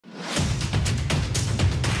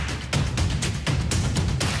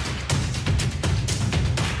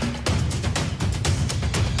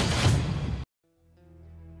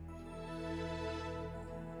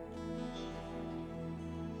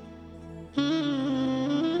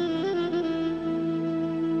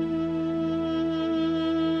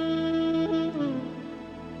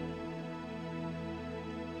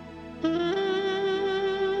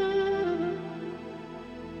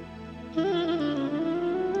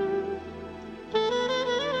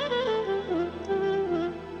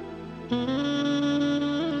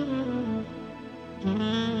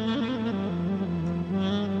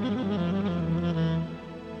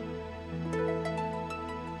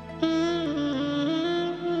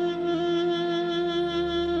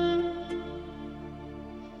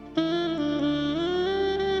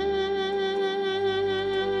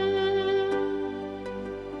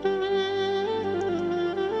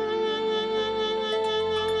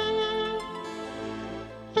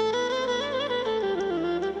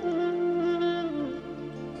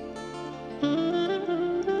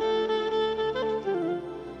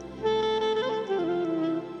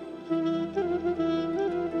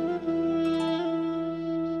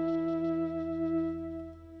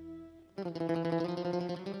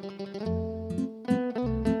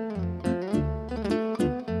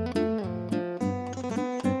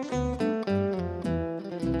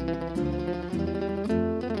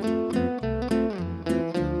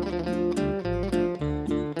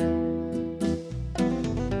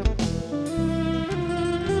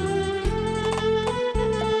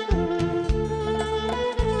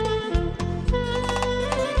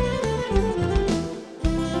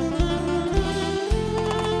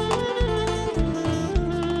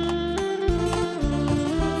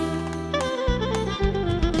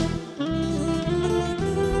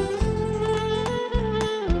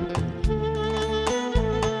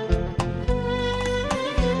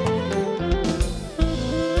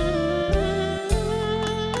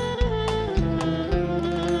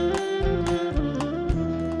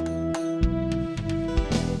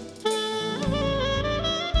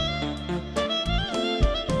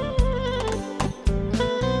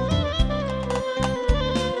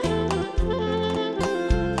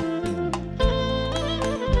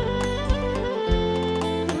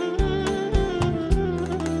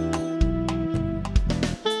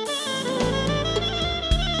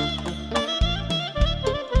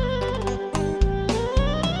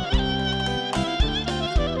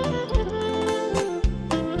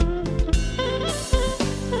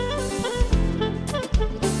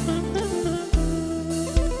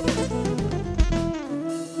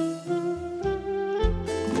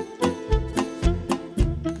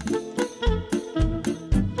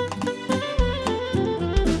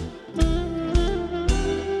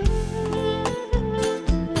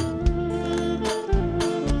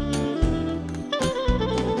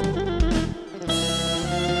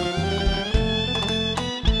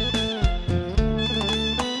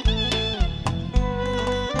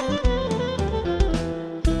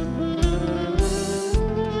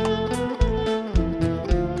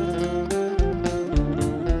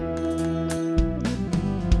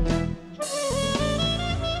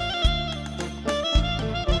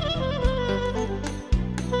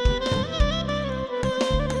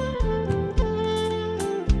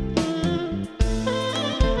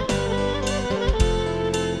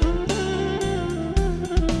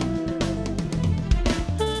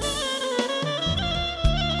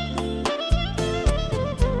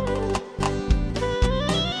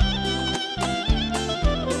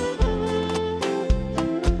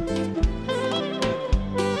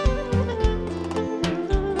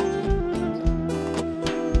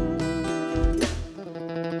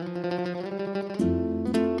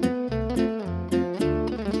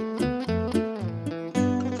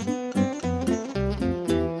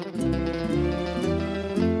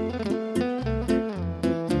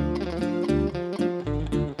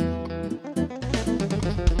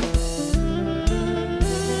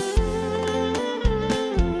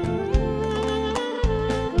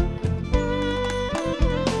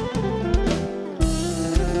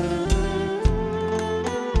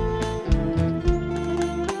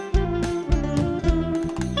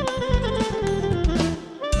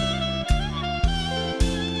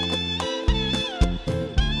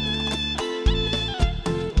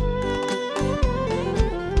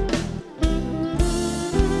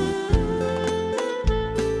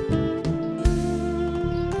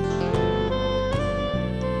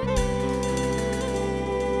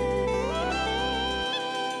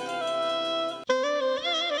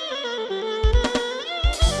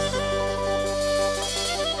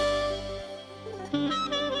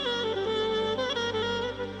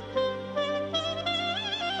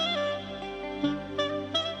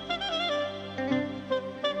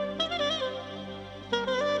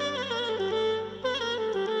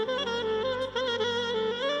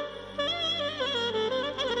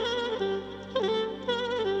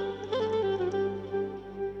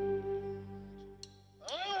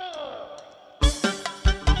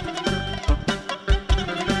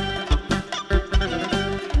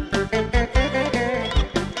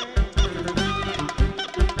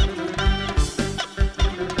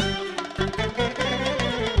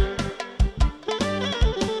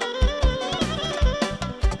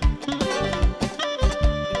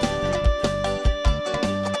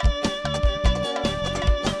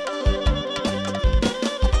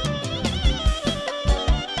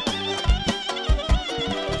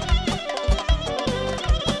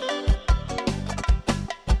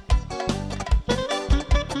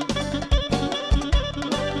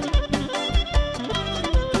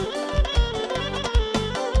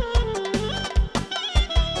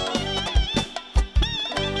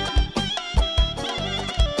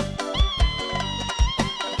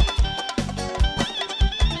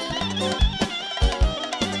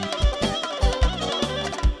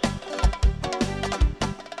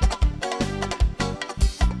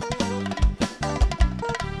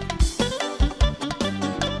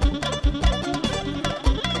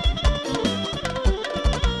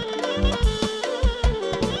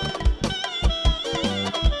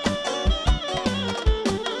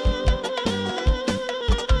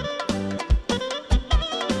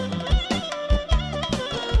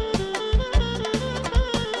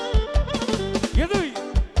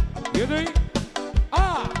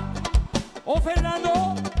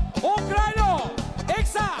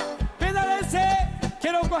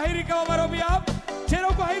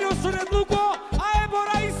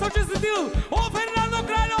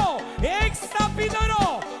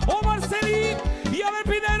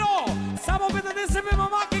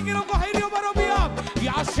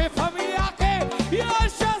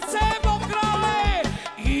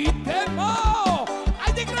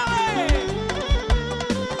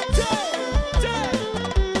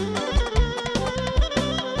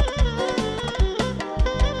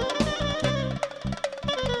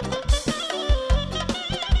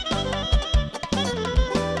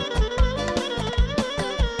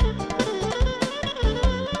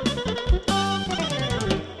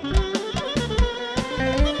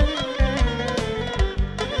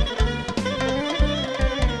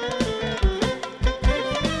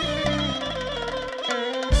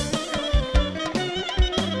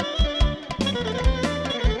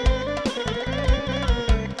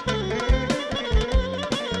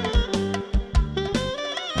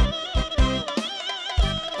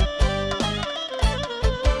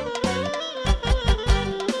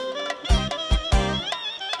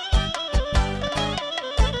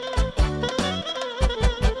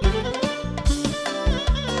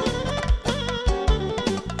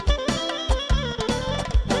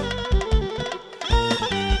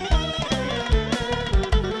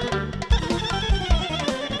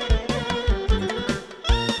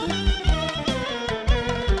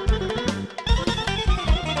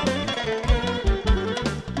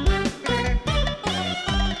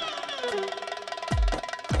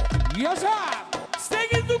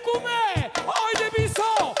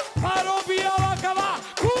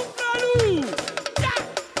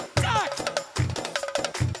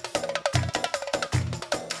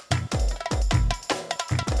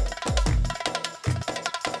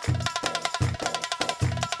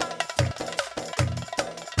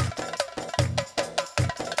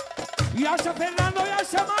Iașa Fernando,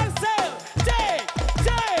 Iașa Marcel,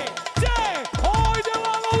 oi de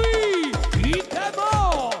la lui,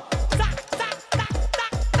 itemo, tac, tac, tac,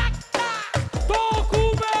 tac, tac, tac,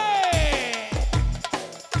 tocume.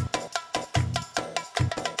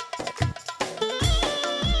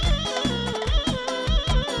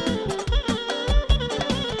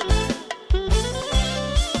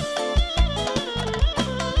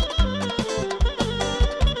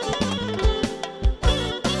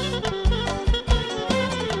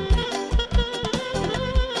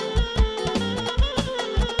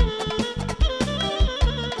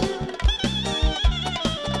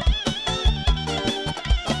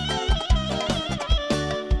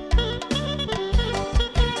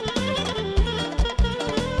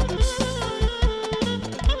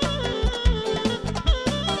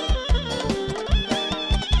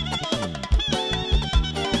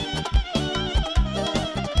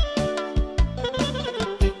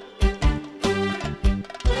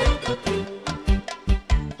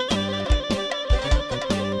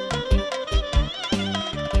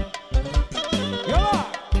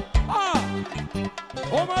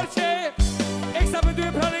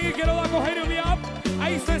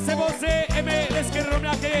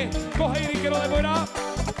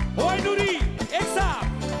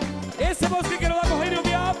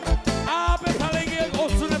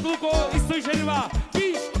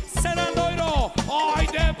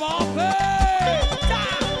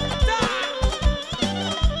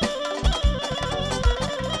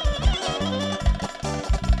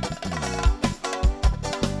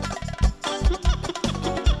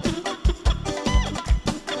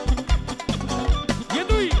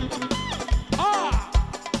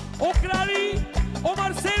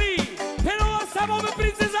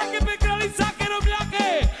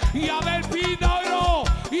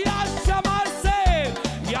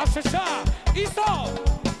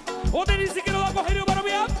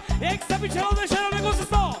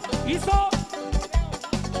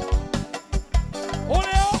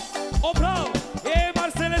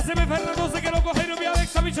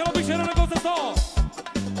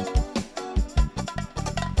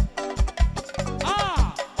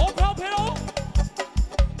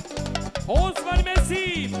 Osman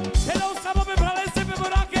Messi,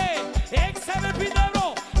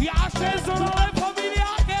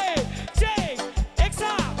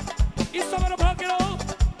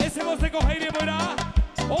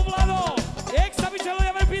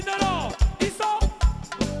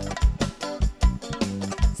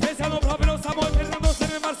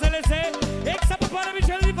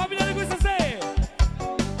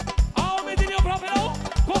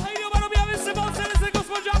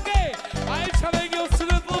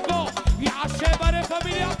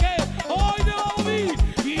 familijake, ajde lavovi,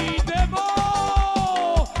 idemo!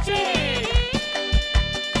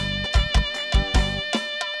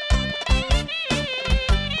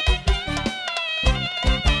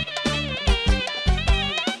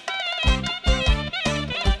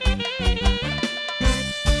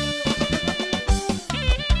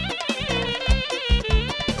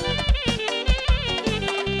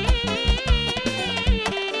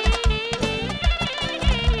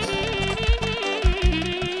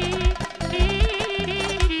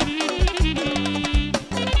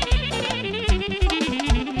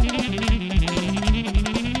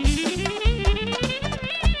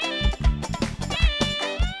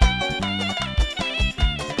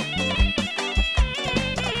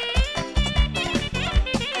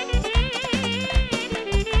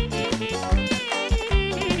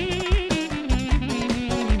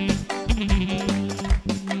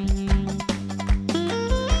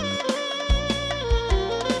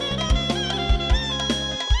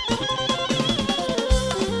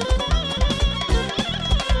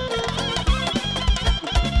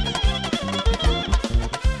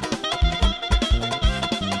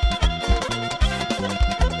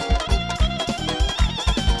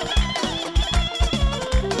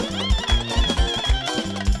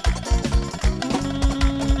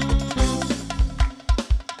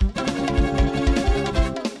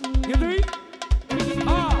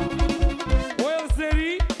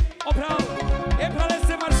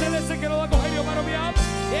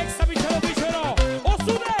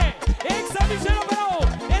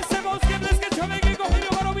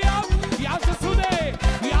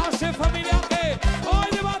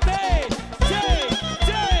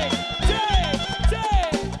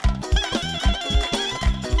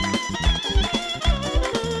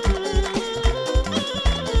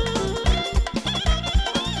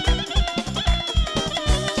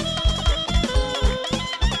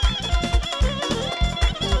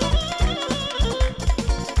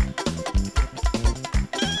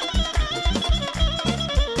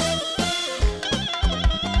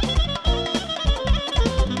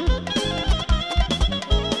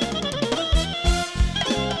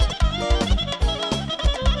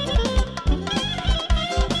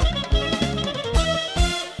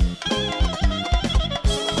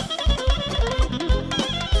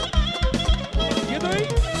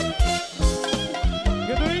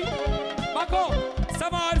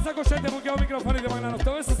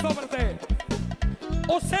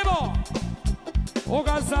 O SEBO, o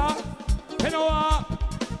Gazda, Penova,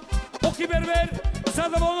 o Kiberber,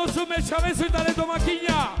 zadovoljno su mečave su i dale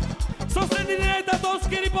domakinja. Sosredni direta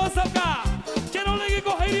Toskiri postavka. Čerolegi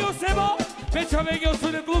koheri o SEBO, mečavegi o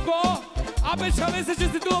Sunet Luko, a mečave se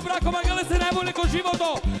čestitulo brakom, a gale se najbolje ko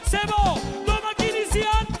životo. SEBO, domakini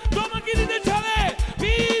Sijan, domakini dečave,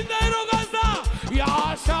 Pindero Gazda,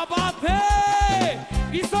 Jaša Bate,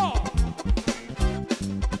 isto.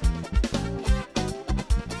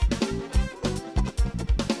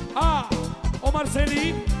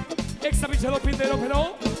 Marceli, exabicelo Pindero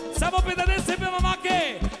pero, samo pedadese pe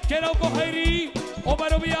mamake, kera u koheri, oba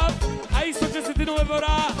Bijav, a isto 69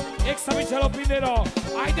 bora, exabicelo Pindero.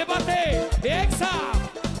 Ajde bate,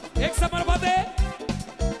 exa marbate,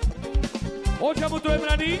 očamu tu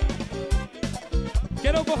emrani,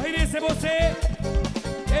 kera u koheri se bose,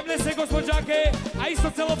 emnese gospođake, a isto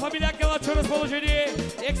celo familijake lačo raspoloženje,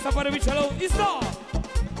 exabicelo, isto,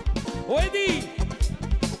 ojedi.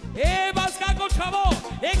 Mas kako čavo,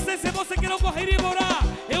 ekse se bose kero koheri bora,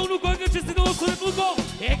 unu kojega čestitilo Sunet Luko,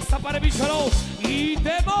 eksa pare bišaro,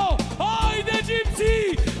 idemo, ajde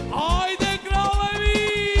Dzipsi, ajde kraljevi!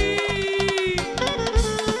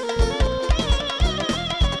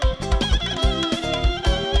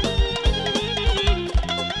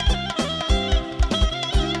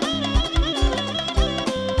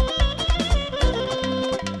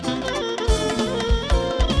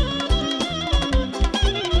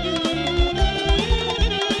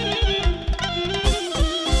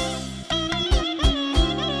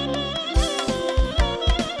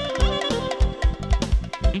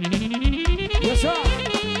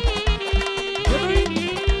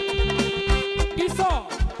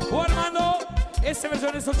 Ese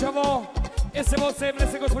versione sočavo, ese voce,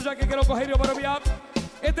 mne se gospođake kero koheri oba Bijav,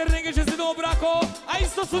 eternenge čestitilo brako, a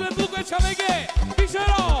isto Sunet Luko je čavege,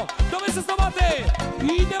 pišero, dove se stomate,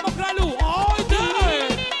 idemo kralju, ajde!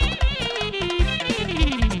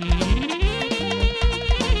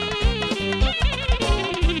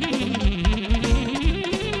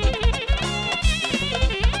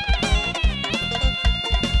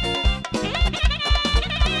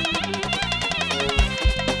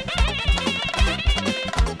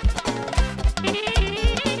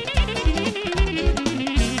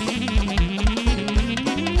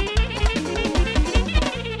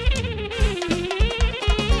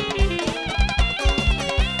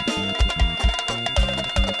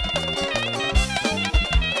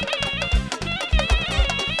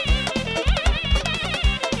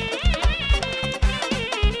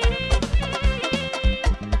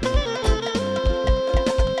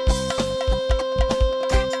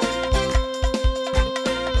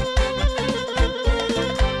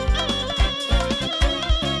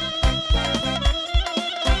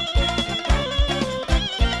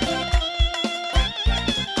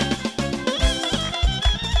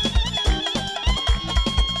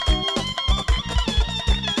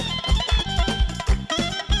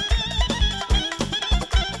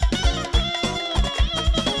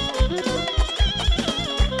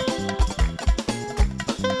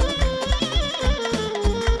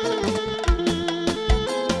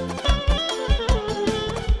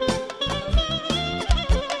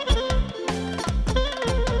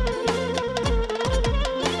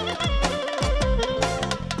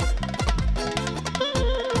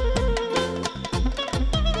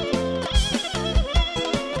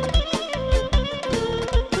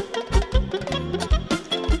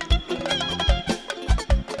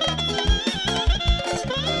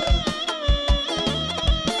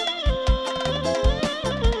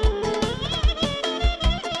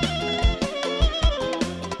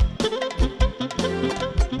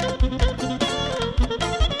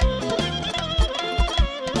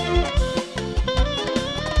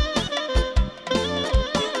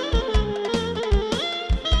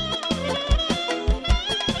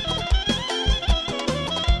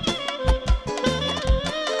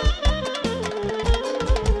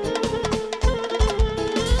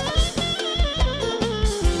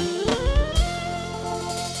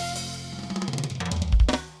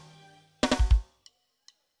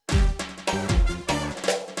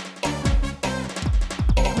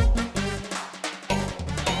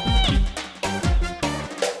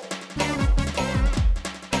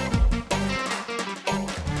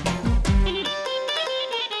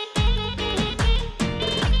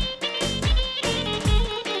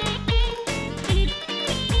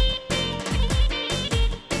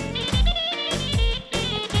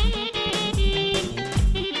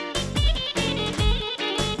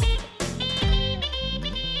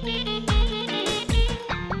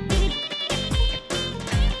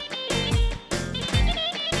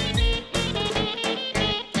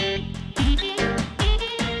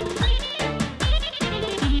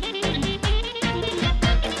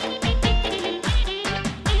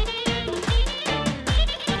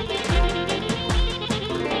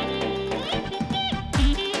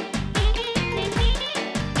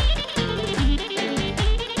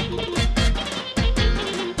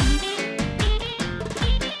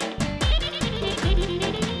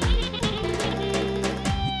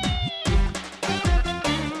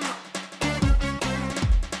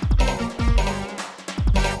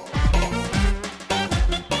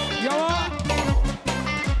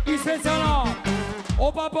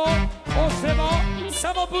 SEBO, o SEBO,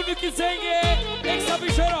 samo bunu kisenge, eksa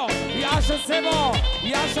bishoro, yasha SEBO,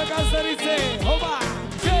 yasha Gazdarice, hoba,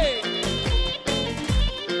 che.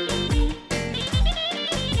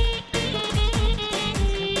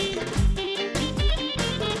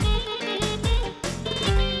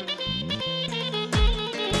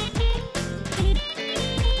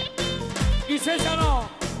 I Sebastiano,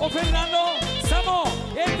 o Fernando, samo,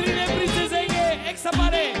 entri le princesenge, eksa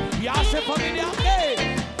pare, yasha familia,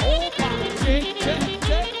 opa, che, che,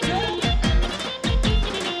 che, che.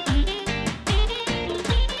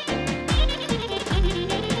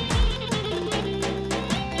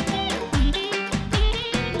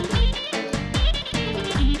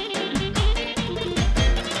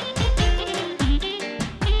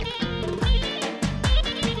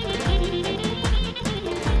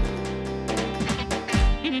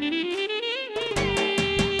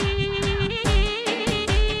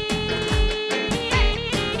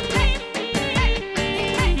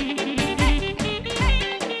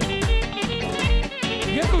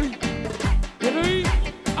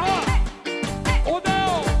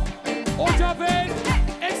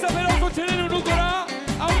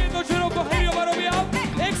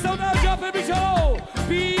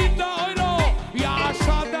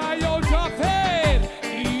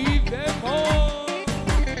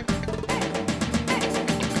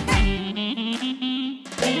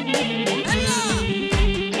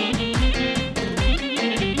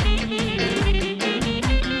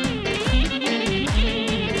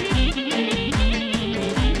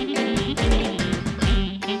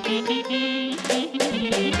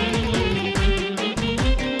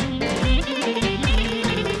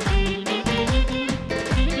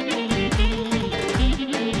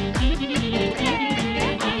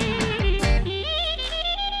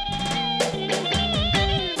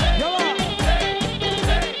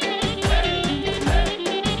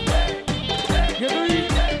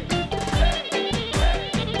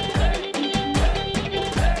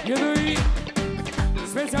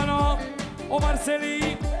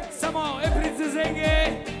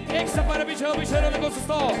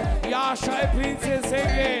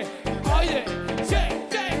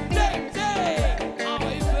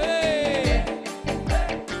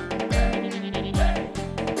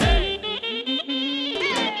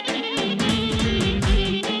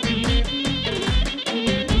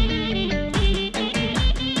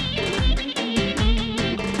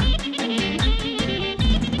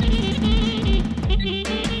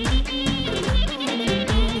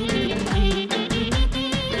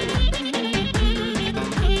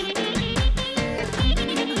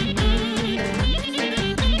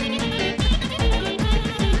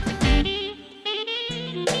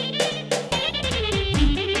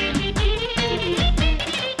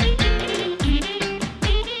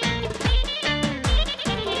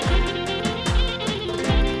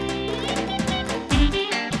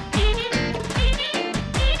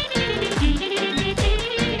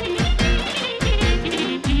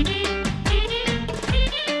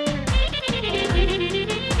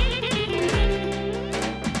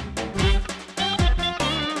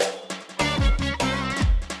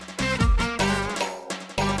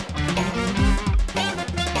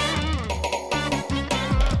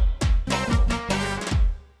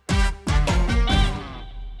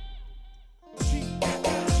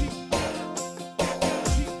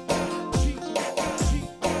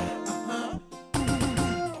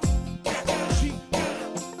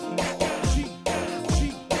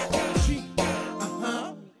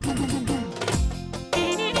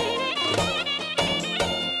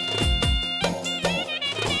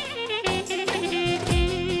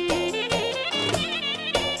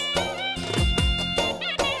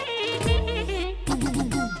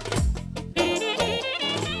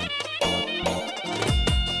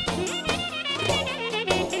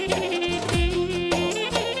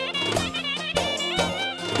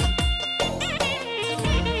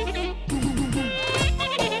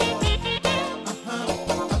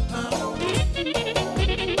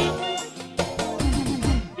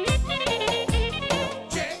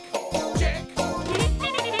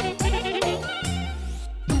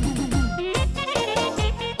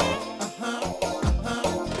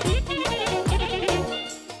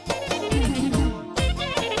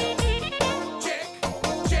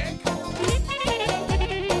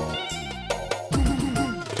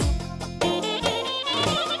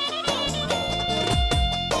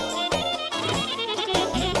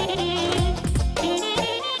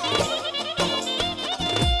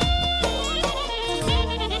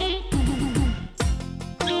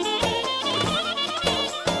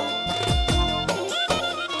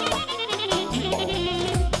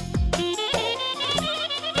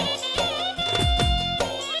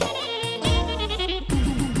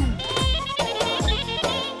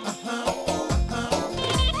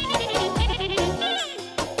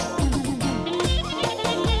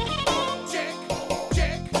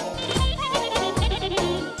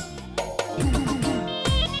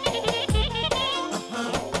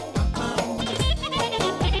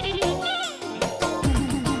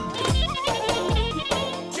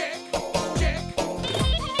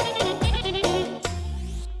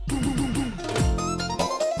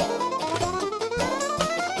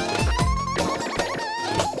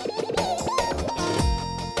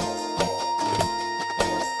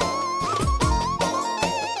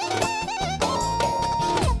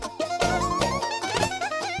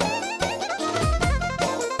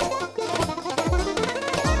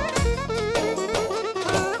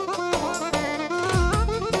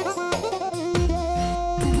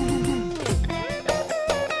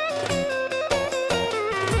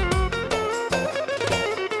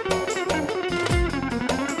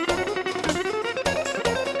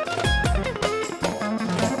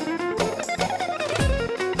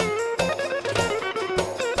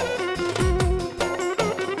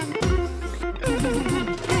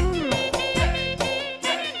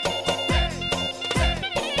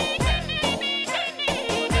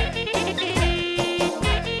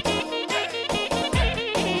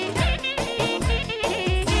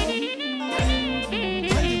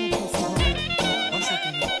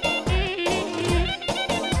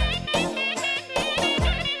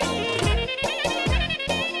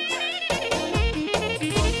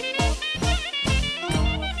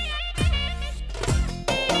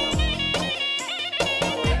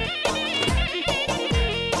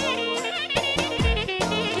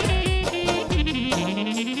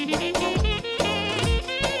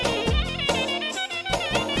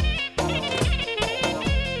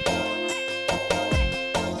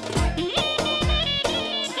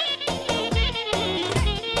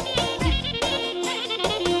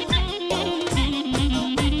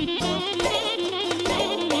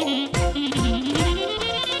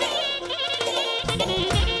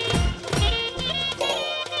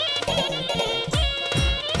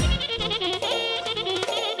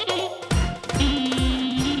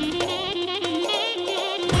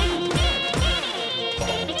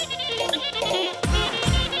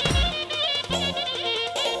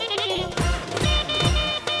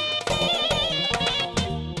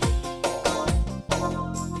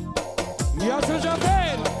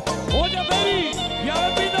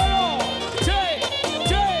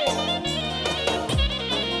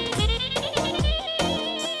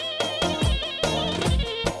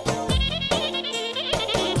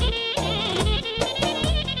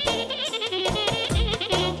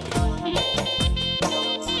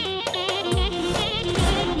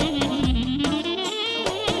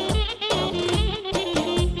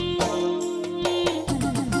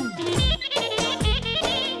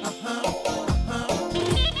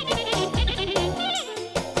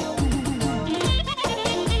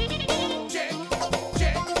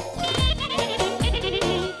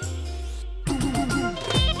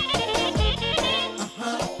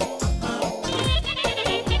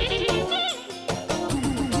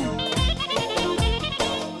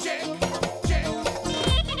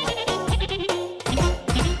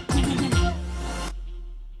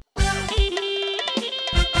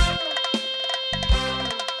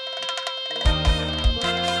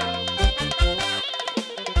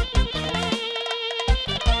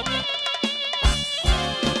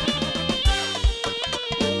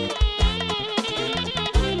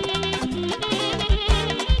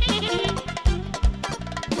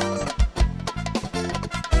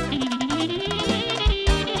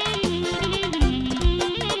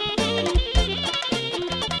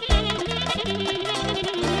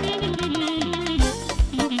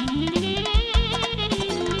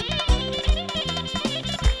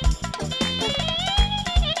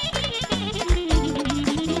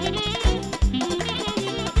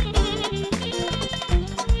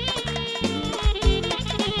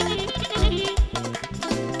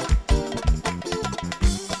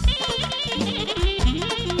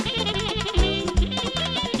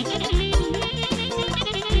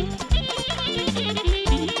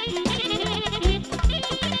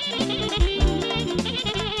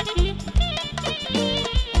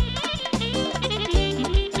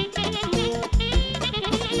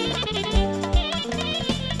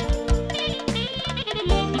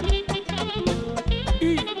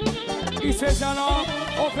 I specijalno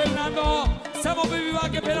o Fernando, samo wybiła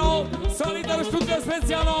Gepeno, solidar sztukę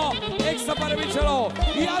specjalno, ekstra parę wieczero.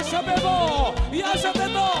 Jasza Bebo, Jasza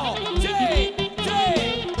Teto, J.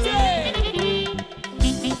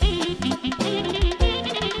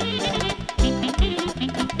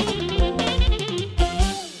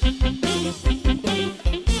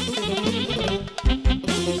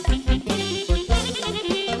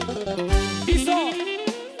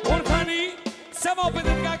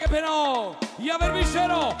 Pero, ja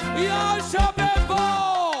vermišero, Jaša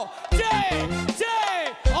Bebo,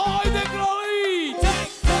 ajde kroli,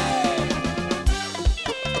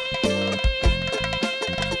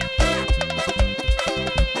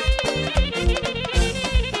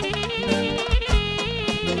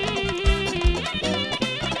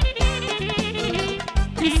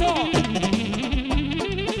 Iso.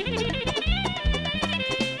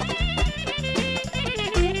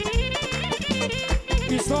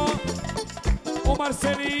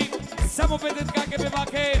 Marceli, samo vedeți că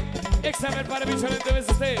bebache, examen pare bicioarele de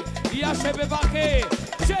veste, ia și bebache,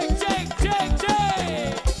 check.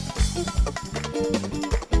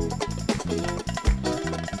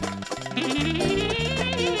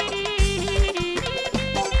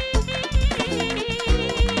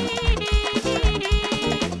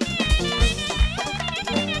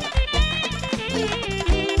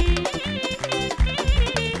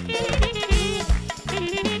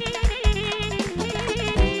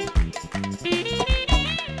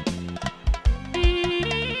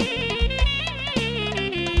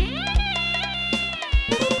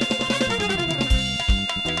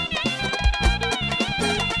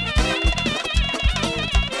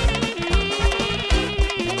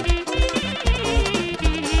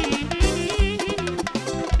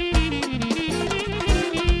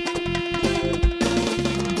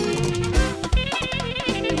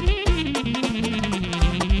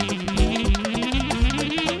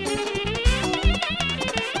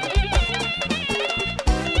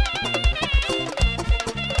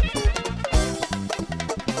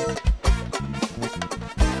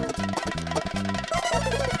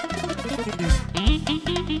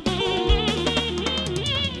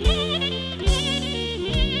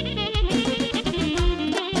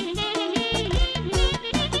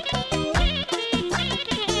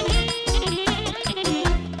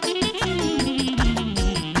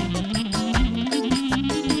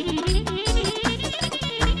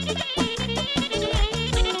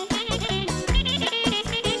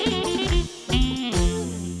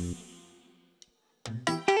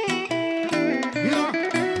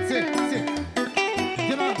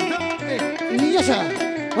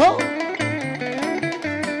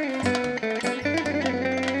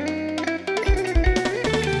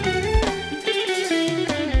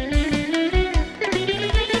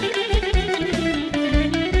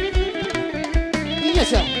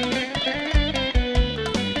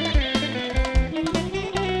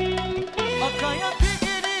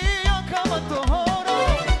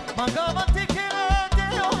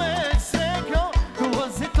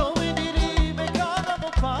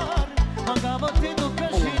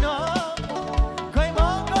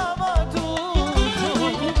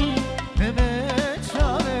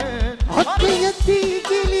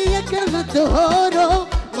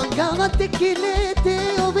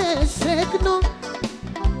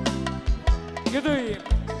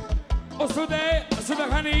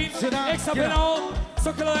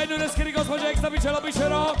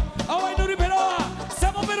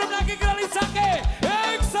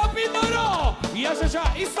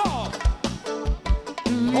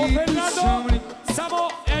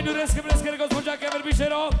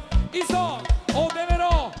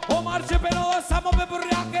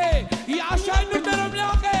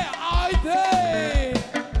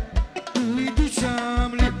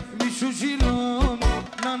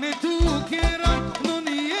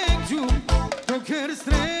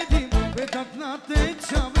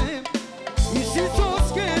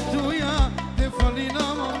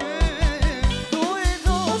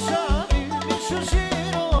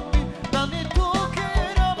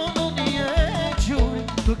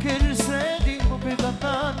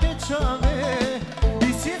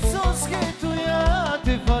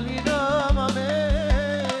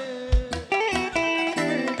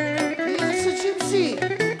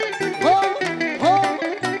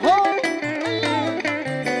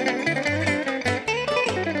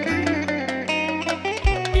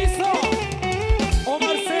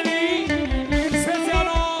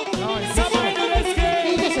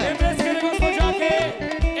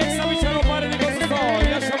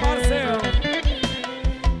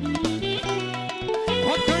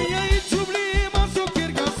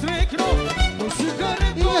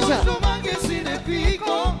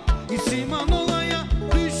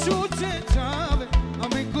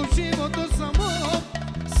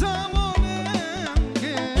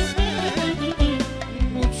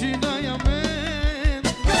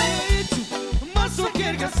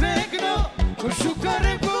 Košu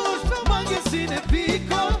care kološ na magazine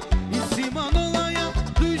piko I svima nolaja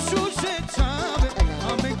dušu šećave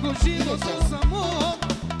A me ko život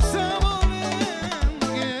samo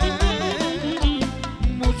renge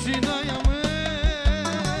Mučina ja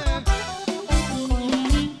men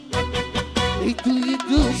I tu je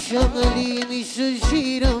duša mali mi se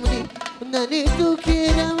žirovni Na ne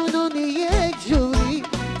tokeram no ne je giuli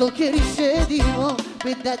Dokjer sedimo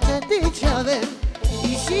pedata te čavem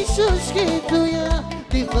I šišoš che tu ja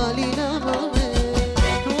ti fali na mame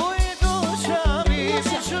Tu je duša mi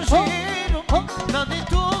se žirom Na ne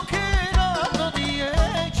tokeram no ne je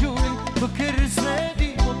giuli Dokjer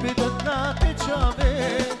sedimo pedata te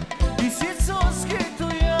čavem I šišoš che tu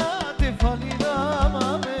ja ti fali na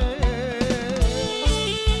mame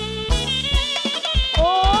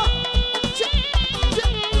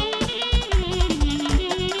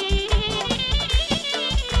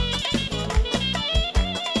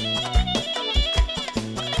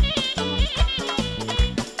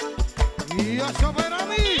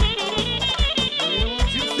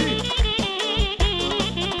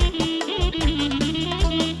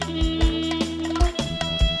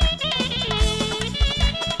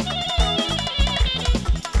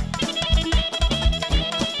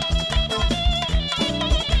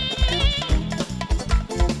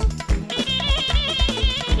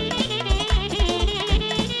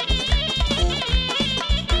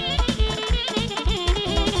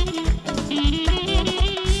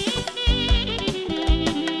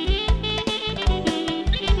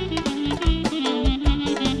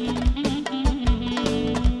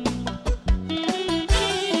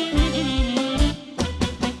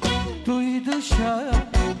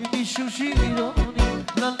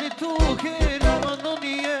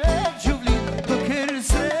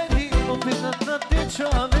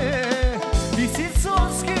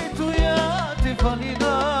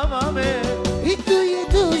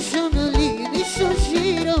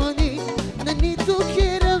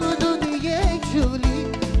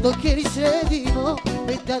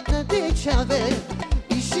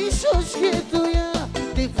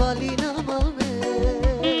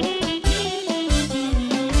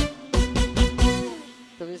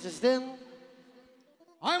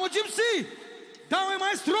Ajmo Dzipsi! Dawaj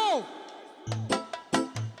maestro!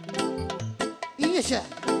 I jeszcze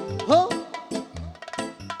Ho!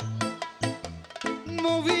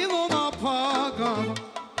 Mówiło na paga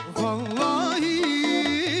Wallahi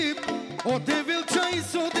O devil çay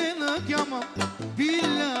sodena gyama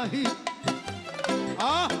Billahi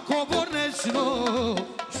Ah kobornečno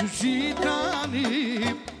Şu žitani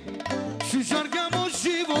Şu žargamo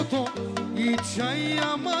životom I čaj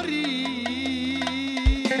amari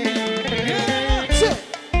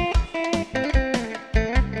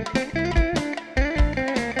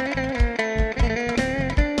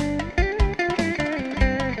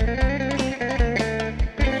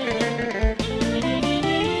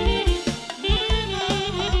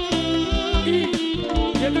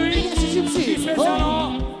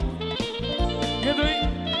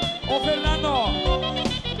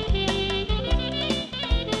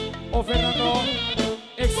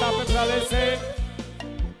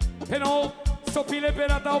Peno, sopile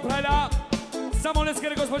perata oprajla Samo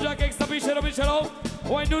neskere gospođa keksta bišero bišero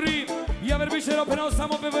Oj nuri, javer bišero peno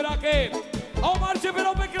samo beverake A marče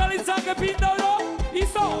peno pe kraljica ke pinda ono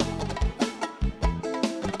Isto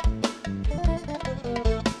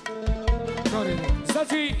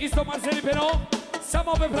Znači isto Marceli peno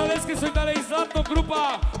Samo pe praleski su dale i zlatno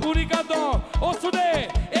grupa Unikanto, osude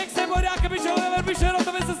SEBO rjake bišero, javer bišero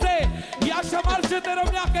to vese ste Jaša marče te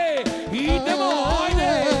rovnjake Idemo,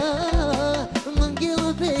 ajde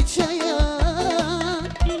Mangelo pečaja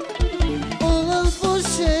Ovo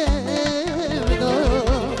poševno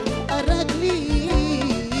Arakli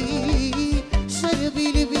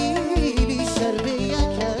Šarbili bili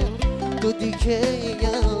šarbejaka Dodike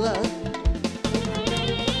jala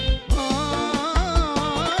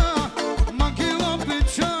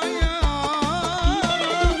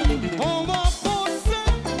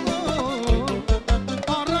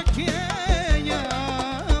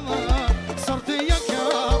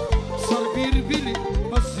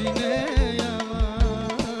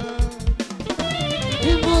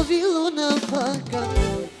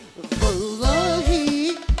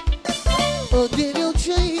Wallahi O devil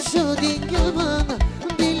çay sodin yaman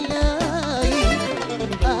Billahi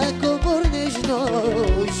Ako bornežno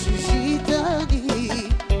Šužitani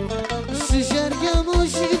Šužargamo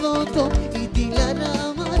životom I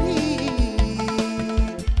dilara mari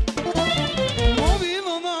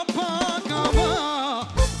Movilo na pagava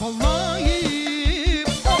Wallahi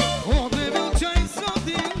O devil çay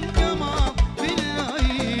sodin yaman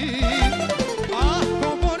Billahi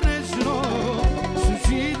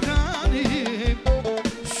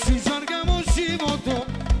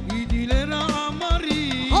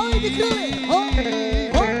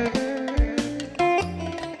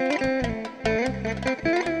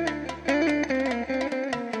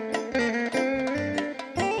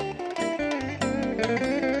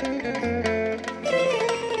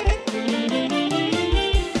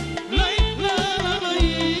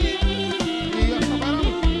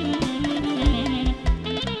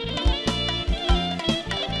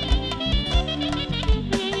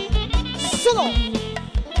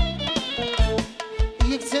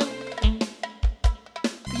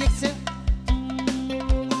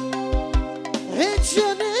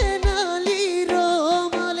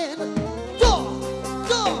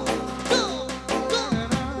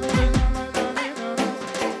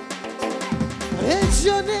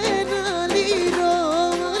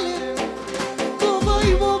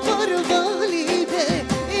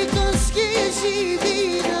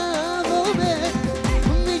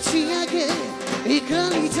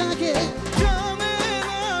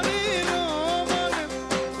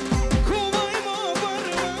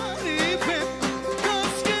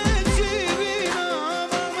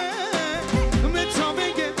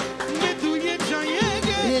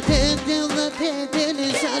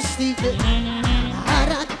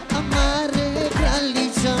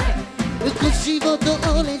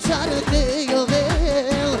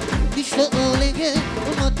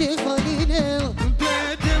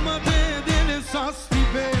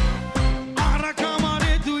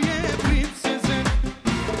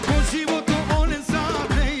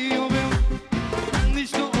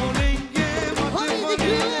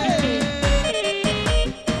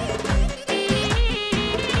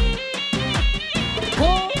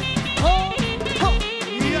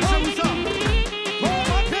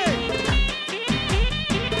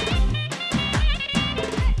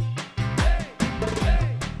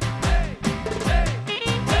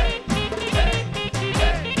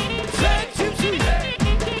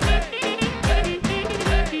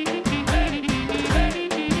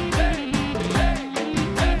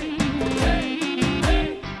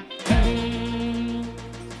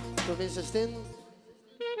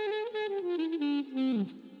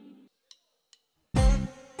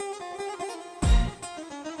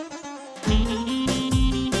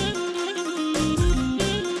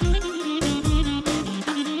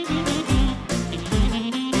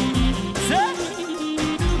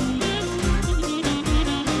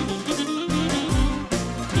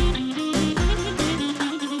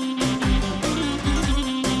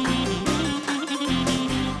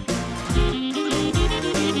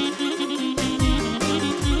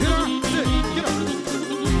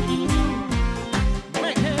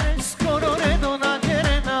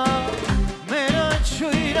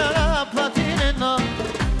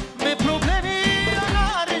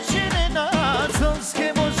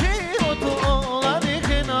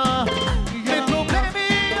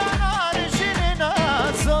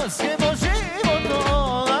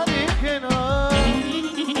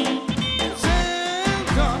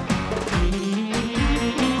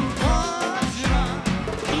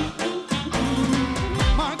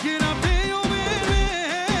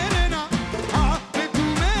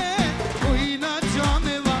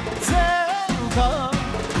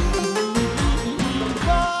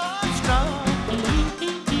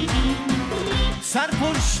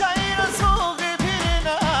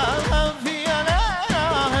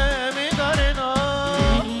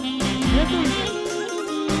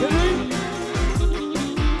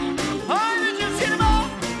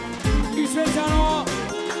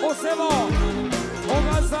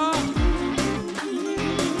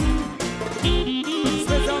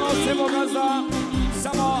SEBO Gazda,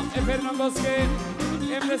 samo Fernandovske,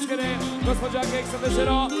 Emleskere, gospođake Ekstra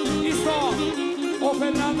Dešero, isto o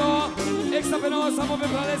Fernando, Ekstra Peno, samo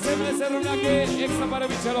Bepralese, Emlese Rumljake, Ekstra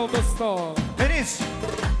Parevićelo, do 100. Enis!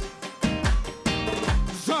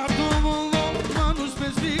 Zadovoljno manuš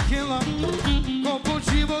bez vikela, ko po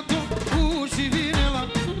životu uživinela,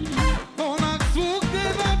 onak svugde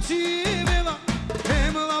načivela,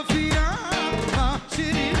 emla fijana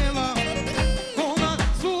čirinela, onak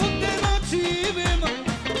svugde načivela,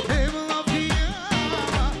 emla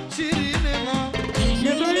fijana čirinela.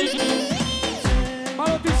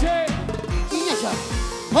 Malo tiše, Injaša.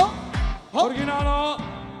 Ho? originalo,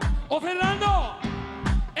 o Fernando,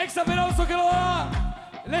 Ekstra Peno, Sokelola,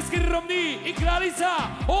 Leski Romni i Kraljica,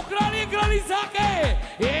 o Kralji i Kraljicake,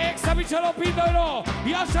 Ekstra Bičalo, Pindojro,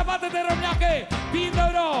 Jaša Batete Romljake,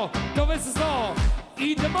 Pindojro, to već se sto,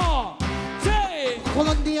 idemo, čej!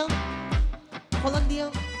 Holandia. Holandia.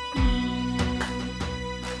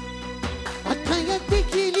 Akaya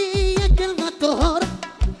tekili yekel mator.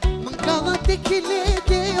 Mancava tekile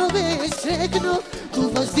deo vesegno. Tu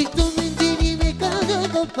vas di tu mendini me cade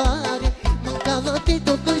do pare. Mancava te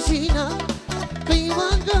do cocina. Pei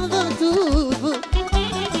mancava tu.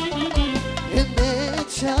 E me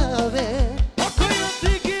chave. Akaya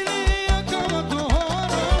tekile yakava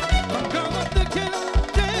tohara, mancava tekile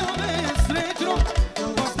deo vesegno. Tu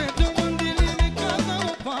vas di tu mendini me cade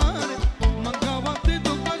do pare. Mancava te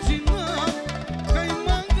do cocina. Pei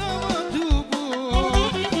mancava tu.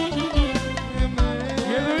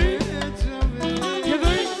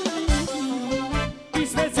 I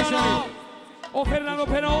Svezzano, o Fernando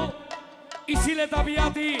Peno, i Sileta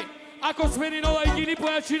Avviati, ako Sveninola i Gini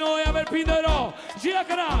Pojačinola i Aver Pindojro,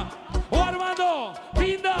 Žijakana, o Armando,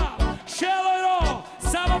 Pinda, Šelojro,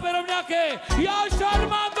 samo Perovnjake, Jaša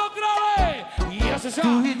Armando Krale, Jaša, Tu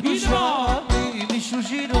i idemo! duša mi, mišu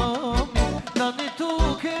žiro mi, da ne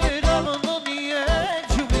tuke rano no nije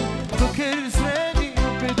džuvi, dok jer sledi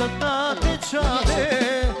pedat na tečave,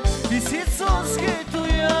 i siconske tu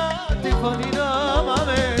ja te falina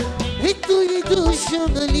mame. E tu i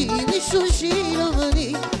dušamani, nisu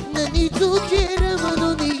žirovani, na ni tu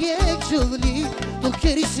kjeramano ni jekžovli, dok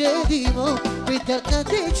jer sedimo petat na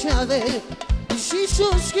tečave, i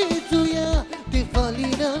šišoške tu ja te fali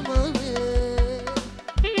na mame.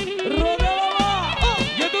 Rodelama,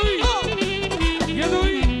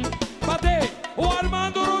 jeduj, Mate, o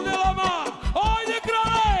Armando Rodelama, ojde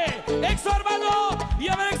Krale, Ekstra Armando, i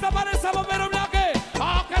Aver Ekstra Pare, samo Perovnjake,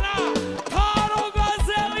 Akana, Taro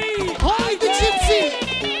Gazeli, Hajde Dzipsi!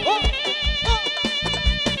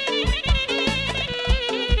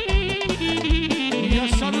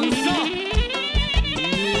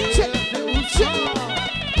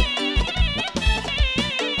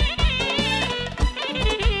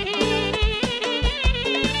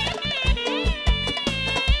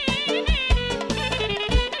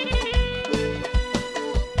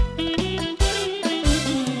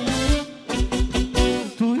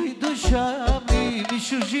 Tu i duša mi,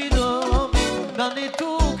 mišu žiro mi, da ne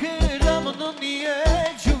tuke rano no nije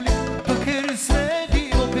džuvi, dok jer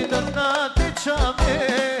sledi pedat na tečave,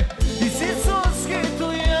 i siconske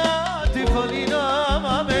tu ja te falina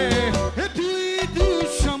mame. E tu i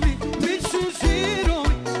duša mi, mišu žiro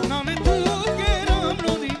mi, na ne tuke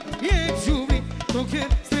rano ni jekžuvi, dok jer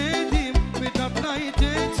sledim pedat na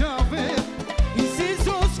tečave, i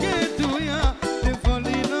siconske tu ja te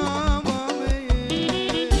falina mame.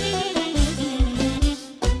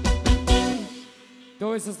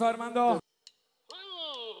 To je se sto Armando.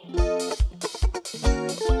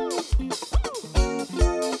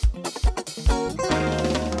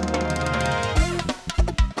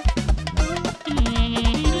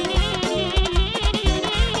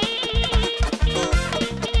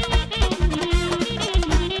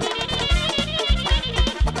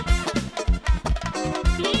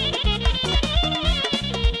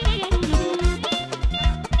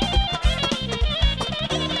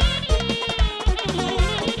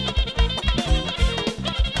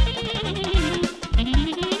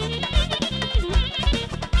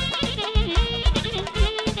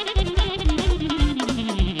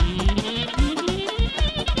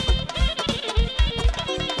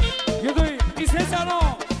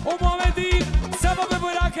 U Muameti, samo me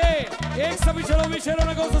bojrake, Ekstra Bičelo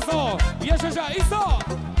na gosto sto, Jaša, isto!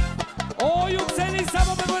 O Juceni,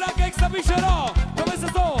 samo me bojrake, Ekstra Bičelo, to me se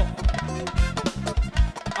sto!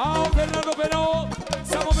 A o Fernando Peno,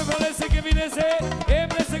 samo me pralese che vinese,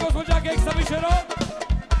 Emlese gospođake, Ekstra Bičelo.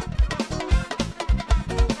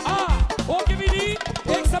 A o che vini,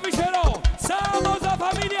 Ekstra Bičelo, samo za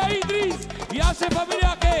familija Idris, Jaše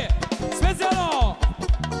familijake, specijalno!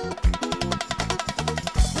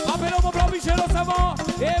 Bichero, mon blanc, Bichero, ça va.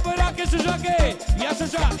 Et voilà que je joue. Il y a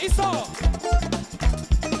Chacha, ils sont.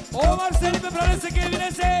 O Marceli me parece que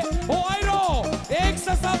vinese. O Airo.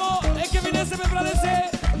 Exa Samo. E che vinese me parece.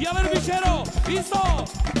 E a ver Bichero. Isto.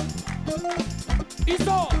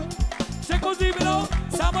 Isto. Se così però.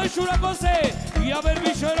 Samo e Shura cose. E a ver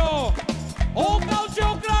Bichero. O calcio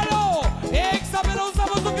o claro. Exa però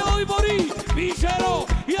Samo so che lo di morì. Bichero.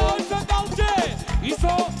 E a Oisha calce.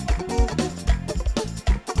 Isto.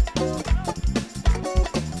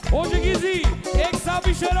 Hoje Gizi. Exa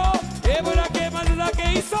Bichero. E voilà che manda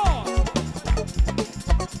che isto.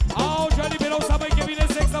 Au já liberou o Samai que vine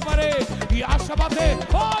sexa pare. E acha bater.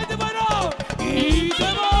 Ai de mano. E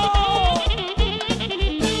de mano.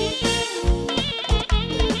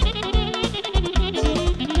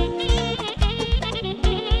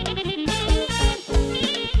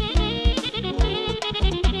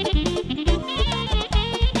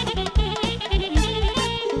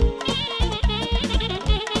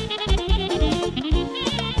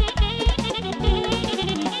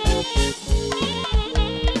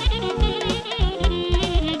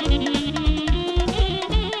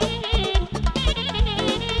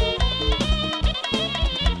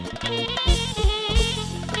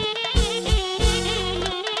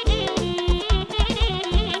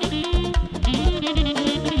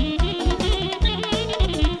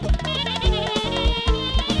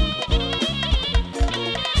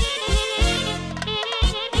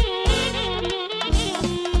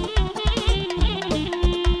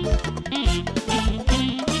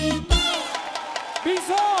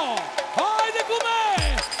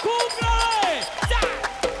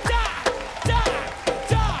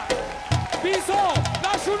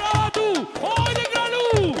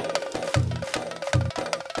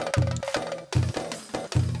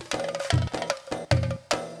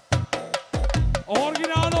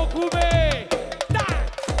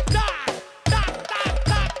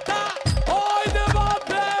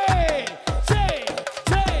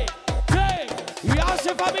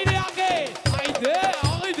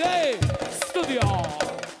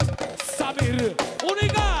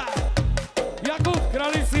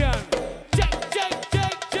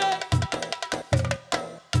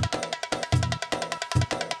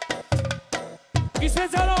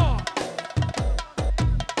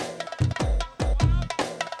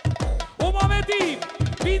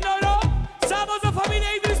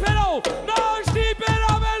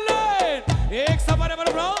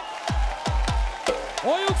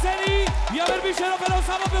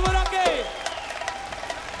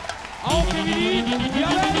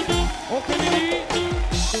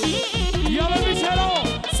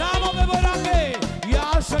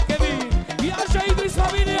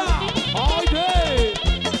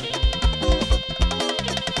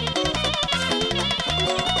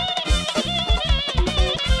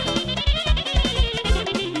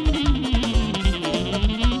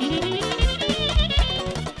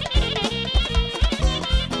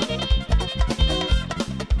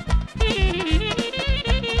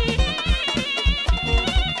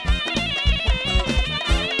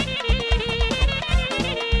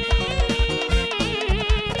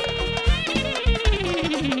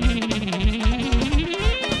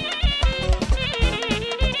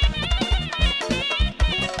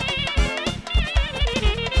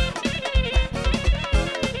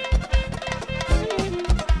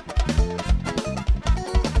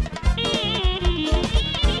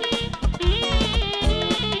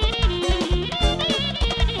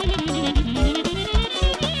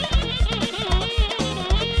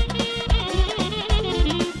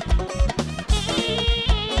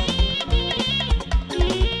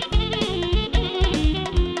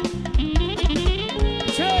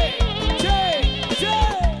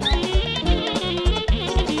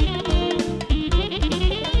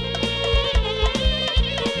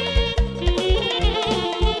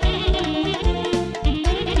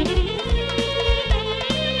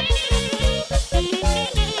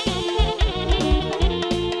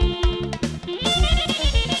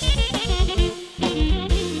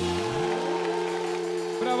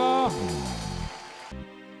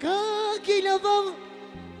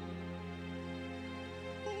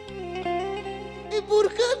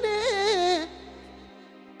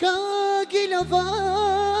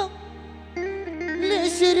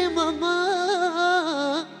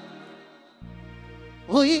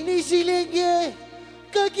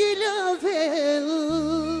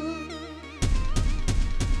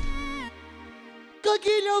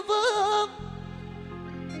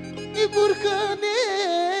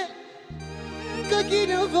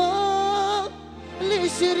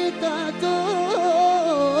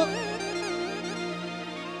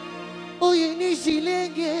 O Enis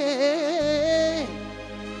ilenge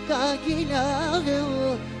Kagilave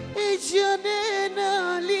E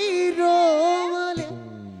canena lirovale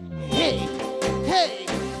Hey, hey,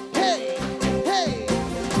 hey, hey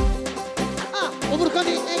O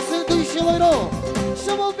Burkani ekstra duyuşaları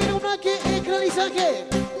Samo benimle ki ekranisa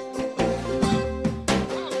ki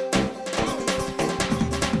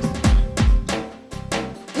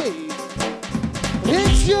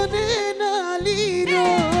Canena lira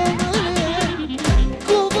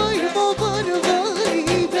Kovay babar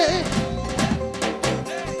varibe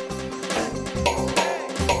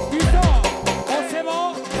Visto, o SEBO,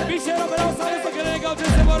 Bijav però sabes que le gauche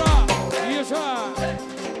SEBO-ra. Yaşa.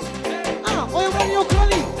 O yaman yok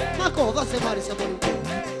Ali Mako, da se mari se mori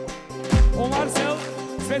O Marcel,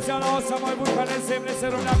 specijalno samoj Burkane zemlje se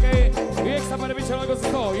rovnake i ekstra para Bijav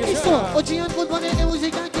gosto. Isto, Yaşa. o Cihan Bulbane e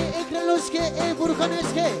muzikanke e kraloske e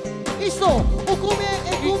burkaneske Isto, o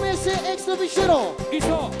kume se ekstra bišero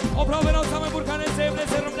Isto, opraveno samoj Burkane zemlje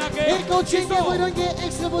se rovnake. E kao čenge vojronge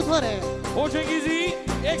ekstra budvare O Cengizi,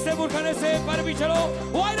 ekstra Burkane se para Bijav.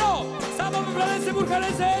 Oajno, samo Burkane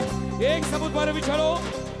Burkanese, ekstra para Bijav.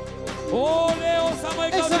 O Leo, samo je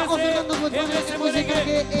Ekstra o Fernando gauche Budvane e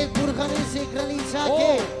muzikanke e burkanese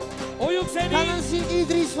kralisake O Yükseni, Kanansi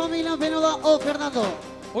Idris familia Benova o Fernando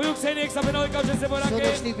o Yükseni ekstra peno gauche SEBO-ra.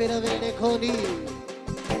 Sonošni pera vene koni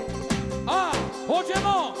Ah, o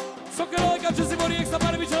Cemo, so che lo gauche SEBO-ri ekstra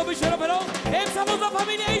para Bijav però, ekstra za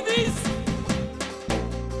familia Idris.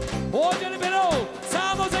 O Ceni pero,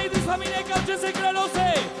 samo za Idris familia gauche se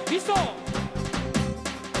kralose. Isto.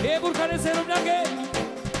 E Burkane se rovnake.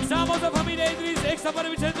 Samo za familia Idris, ekstra para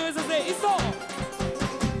Bijav isto.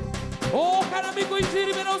 O Kanamiku i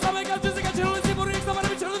Žiri pero, samo gauche se SEBO-ri ekstra para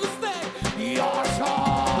Bijav guste.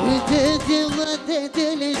 Yaşa.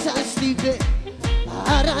 Dedele sastibe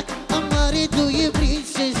Arak amare duye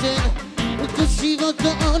princesen Tu život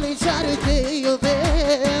ole čarte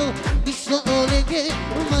jovel Ništa olege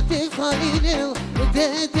mate falinel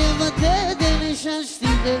Dedele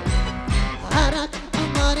sastibe Arak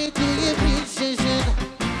amare duye princesen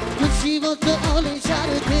Tu život ole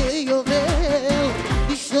čarte jovel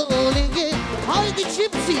Ništa olege Haydi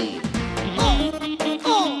Dzipsi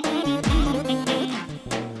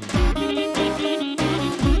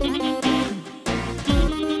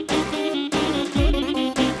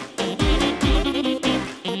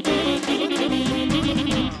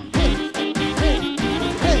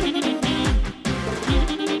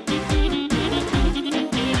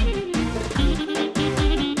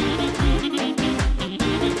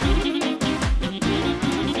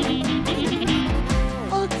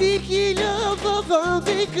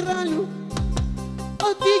Kralju, a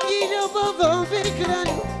ti gilja baba per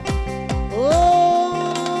kralju.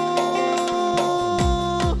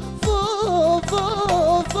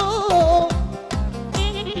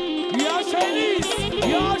 Yaşa Enis,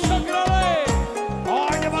 yaşa krale.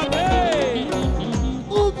 Haydi bate.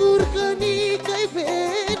 O Burkani kaj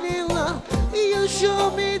venela,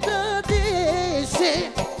 yaşa me da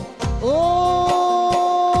dese.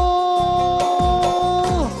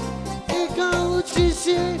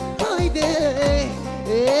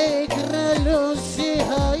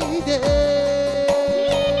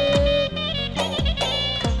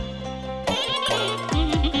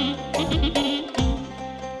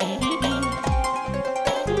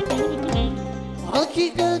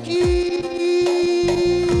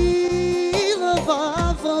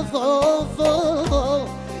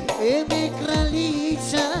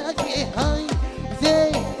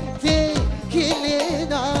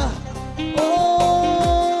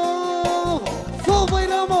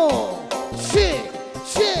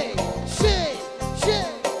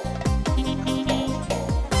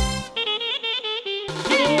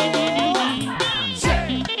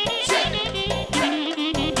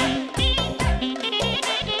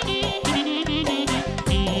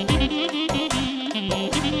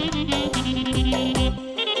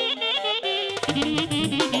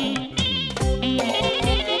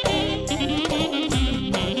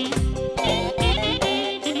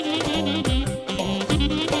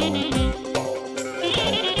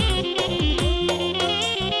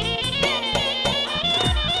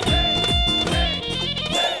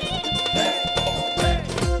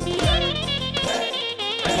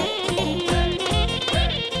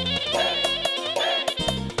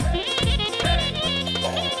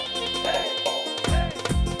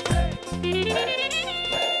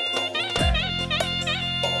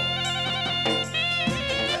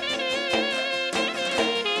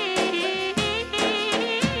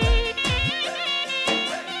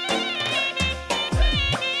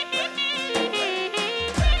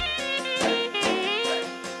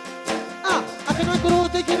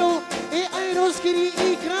 deskiri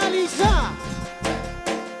i kraljica.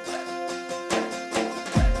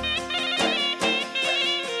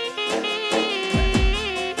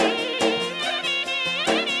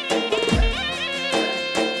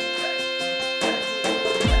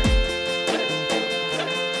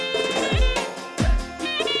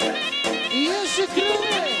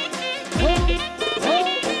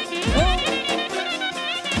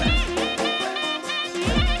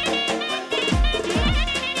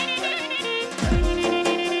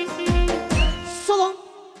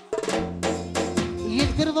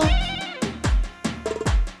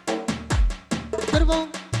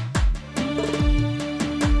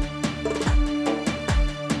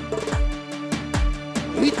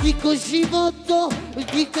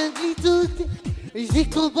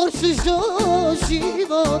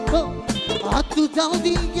 životom, a tu dal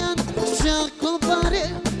dijan šako bare,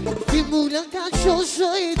 ti mula kačo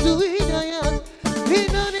šajdu i najan,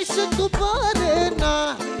 i na nešako bare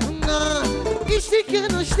na, istike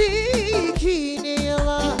na štiki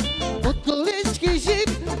nijela, otoleški žip,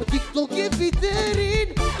 TikTok je piterin,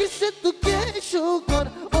 ki se tu kešukar,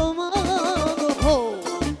 omano ho.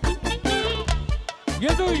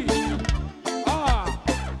 Jeduj!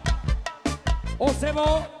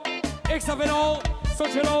 SEBO, exaferou,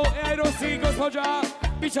 sočerou, aerosi, gospođa,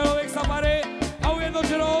 Bičarov exapare, a ujedno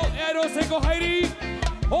čerou, aerose kohajri,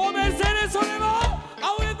 o Mercedes onemo, a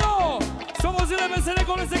ujedno, somozile Mercedes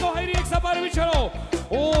kolese kohajri, exapare Bičarov,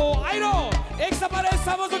 o aero, exapare,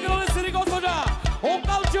 samo zokelo leseri gospođa, o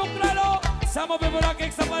kalčio kralo, samo bemorak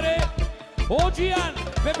exapare, o Gian,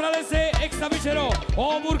 bepralese extra Bičarov,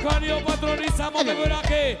 o Murkani, o patroni, samo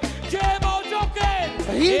beborake, Čemo Joker!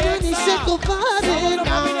 Rimani se compare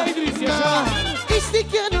na,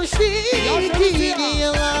 istike no štiki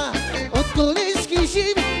nijela, otoleški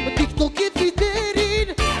živ, TikTok je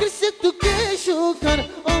piterin, ker se tu kešukar,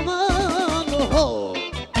 omano ho.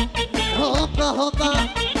 Hopa, hopa,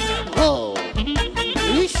 ho.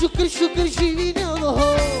 I šukar, šukar živi njelo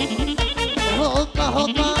ho. Hopa,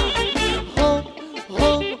 hopa, hop,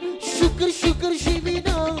 hop, šukar, šukar živi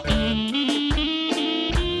njelo.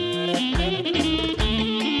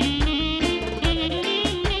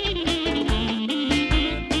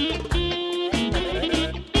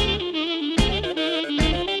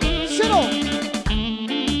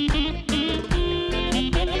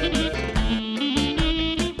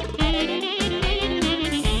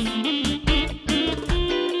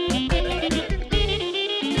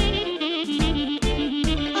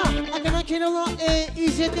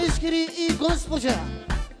 Deskri i gospođa.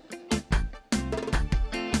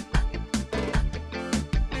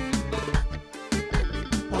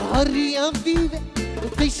 Arrijam vive,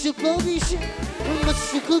 te se poviše, ma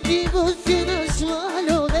se kodivo te nas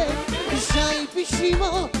valove. Žaj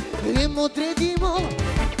pišimo, emo odredimo,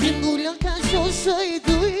 ti mulja kažo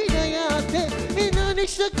šajdu i najate, i na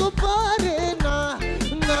nešto kopare na,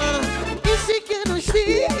 i se keno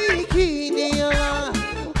štiki nijela,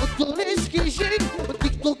 otoleški živ,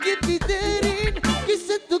 TikTok je piterin, ki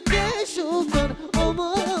se tu kešukar,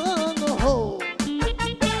 omano ho.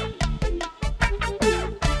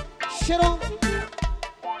 Šerom.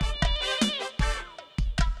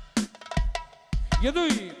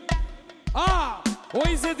 Jeduj! O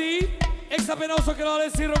izedi, extra penoso che lo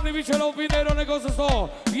alessi romni vice lo vinero negozo sto.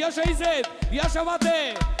 Jaša ized, jaša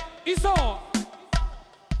vate, isto!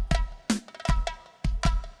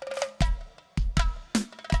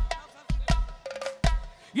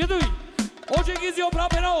 Jeduj! Oggi Gizio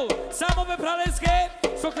Prapeno, samo per Praleske,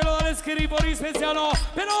 so che lo Aleske ribori specialo,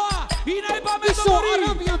 Penoa, in Aipa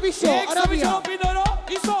Medomori! Extra vice lo vinero,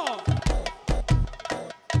 isto!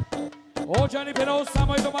 Ođani Peno,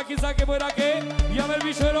 samo je domaki zake bojrake, javel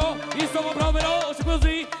višero, isto mo pravo Peno,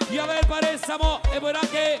 oškuzi, javel pare, samo e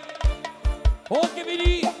bojrake. Oke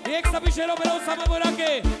vidi, ekstra višero Peno, samo e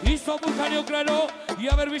bojrake, isto burkani ukrajno,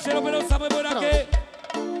 javel višero Peno, samo e bojrake.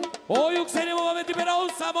 O jukseni Muameti Peno,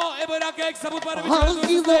 samo e bojrake, ekstra burkani višero.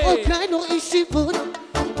 Halkivo ukrajno iši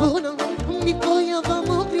puno, mi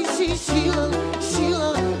pojavamo grisi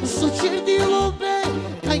šila, sučerdilo be,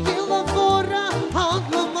 kaj je lavora,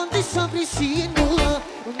 Angloman Sabri si nula.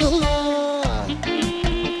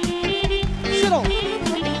 Šero.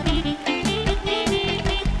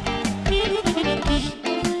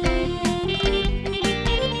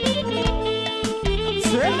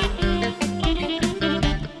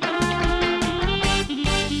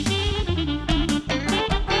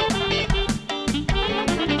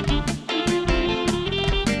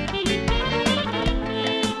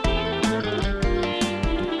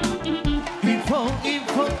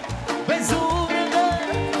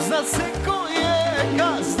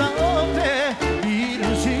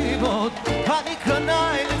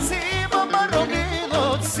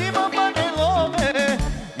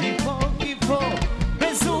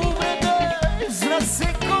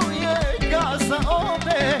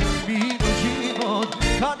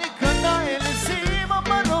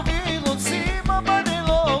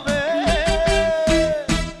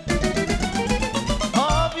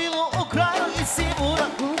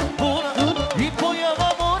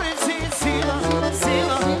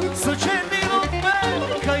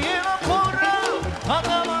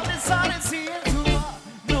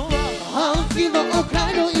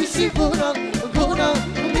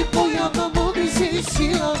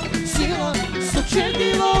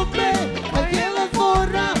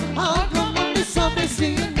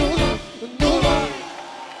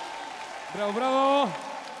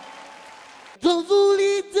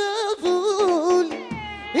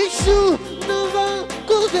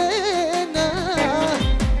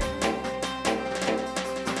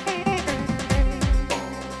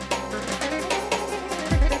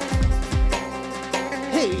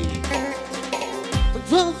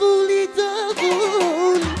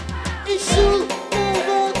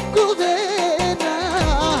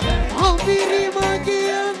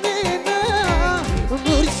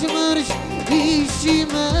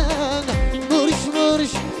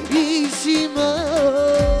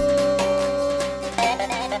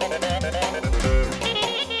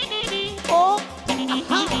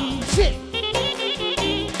 Shit.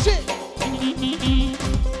 Shit.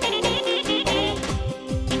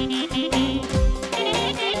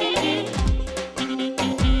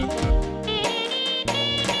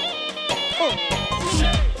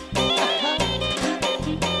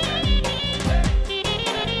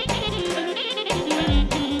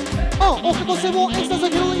 Possiamo extra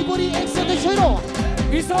zagrali bori extra de shiro.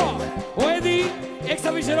 Isto, o Edi,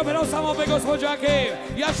 extra višero pero samo be gospođake.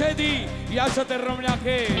 Jaša Edi, jaša te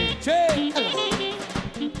romljake. Če?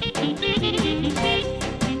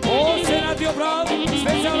 O Senati oprav,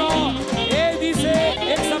 specijalno Edi se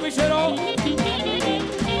extra višero.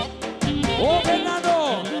 O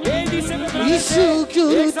Fernando, Edi se prepravete. Isu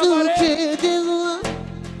kyurutu kedela.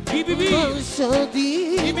 I Bibi,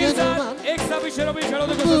 i Bizan, extra višero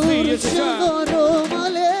de gostosti. Jeste ša?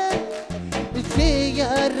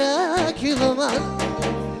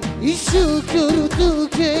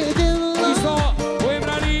 Isto, u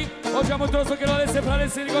Emrani, hoćemo troso che lo desse fra le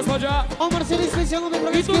sedi gospođa. Omar se li specijalno me I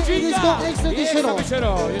pravički tu Činga, extra i extra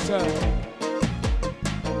višero.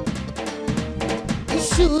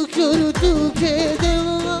 Isu kyurutu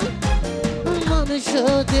kedela.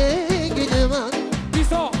 Manša de gideman.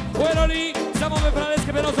 Isto, u Eroni, samo me fra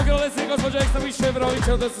leske penoso che lo desse gospođa extra višero,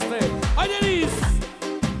 višero da se ste. Ajde Enis!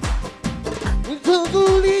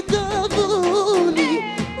 Davuli,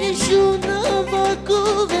 nishuna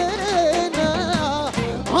vakovena.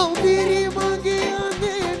 Albiri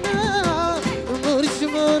magianena.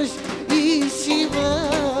 Marş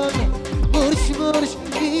işiman. Marş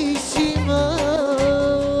işiman.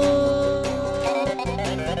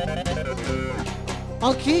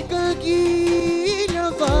 Akika gila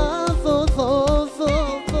va fo fo fo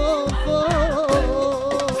fo fo.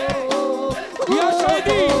 Jaša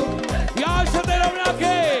Edi! Jaša te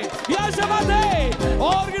romljake! Jaša Matej!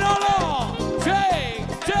 Originalno! Ček!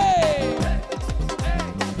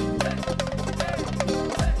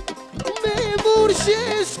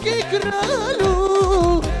 Memuršeski kralu,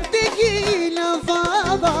 tequila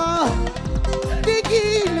fava,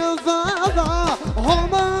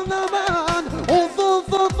 aman aman, of.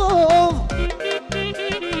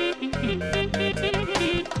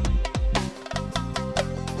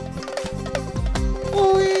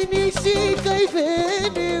 O Enisi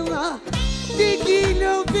kayfenila,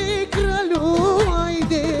 tequila ve kralu,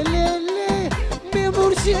 haydi lele,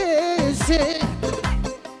 memurşese.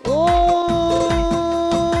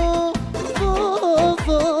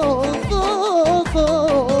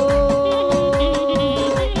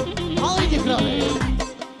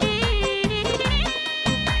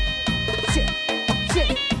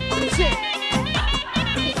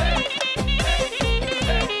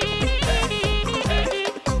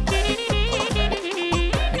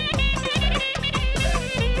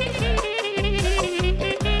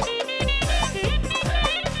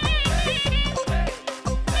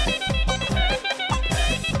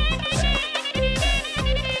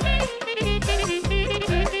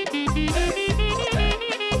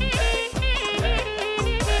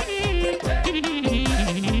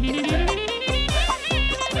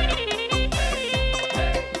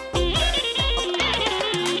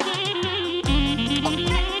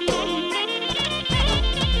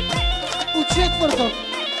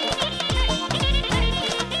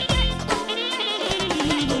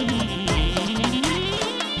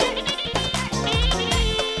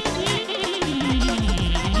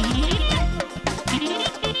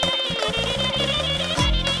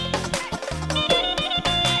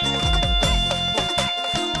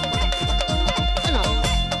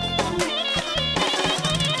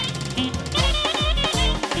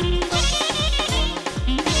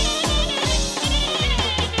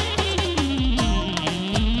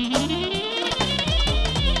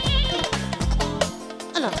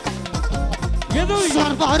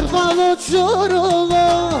 Barvalo čorolo,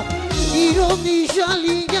 iromi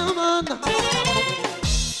žali jaman.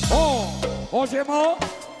 Hoćemo,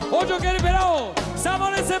 hoću che liberao, samo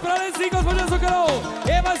ne se pralesi gospođa Zucchero,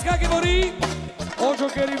 Evaska che morì, hoću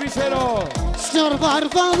che rivišero. Šar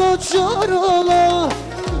barvalo čorolo,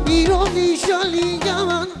 iromi žali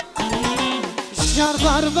jaman. Šar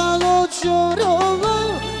barvalo čorolo,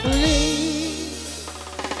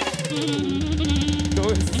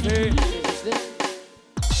 Dove sei?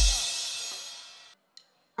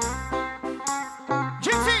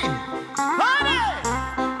 Dzipsi! Hajde!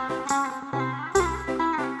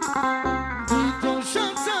 Dito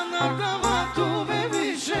šanca na glavatu me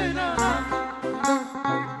više na.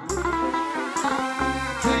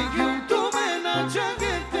 Thank you, tu me na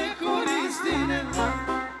džagete koristine na.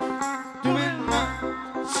 Tu me na.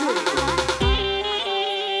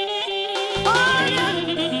 Hajde!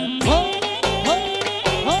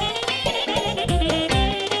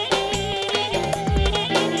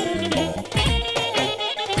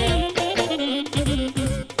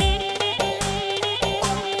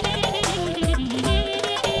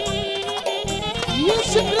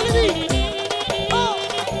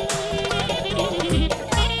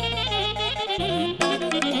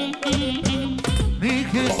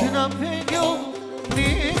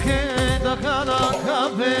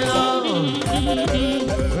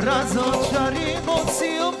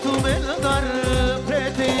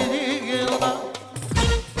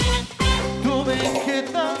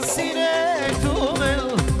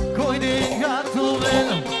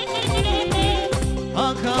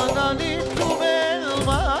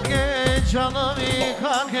 canımı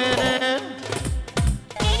kakeren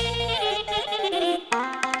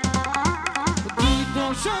Dito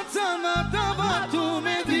şansana dava tu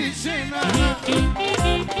me dicena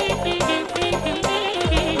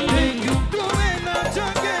Tengium tu mena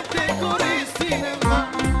giacchette coristina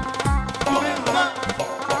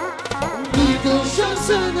Dito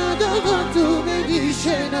şansına da batım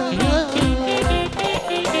evişena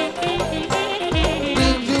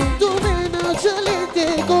Bendim dumena calete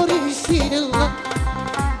coristina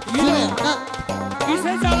Yürena I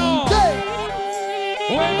Senzano!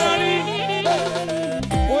 Uemrani!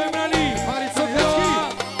 Uemrani! Sokrova!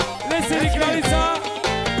 Leseri Kralica!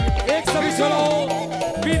 Eksa Bičalo!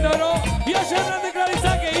 Pindaro! Još jedna de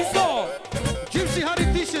Kralicake, isto! Dzipsi hari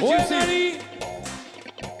tiše, Dzipsi Uemrani!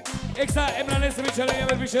 Eksa Emra Leseri Bičalo,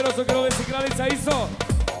 Jemer Bišero, Sokrova, Leseri Kralica, isto!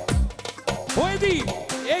 Uedi!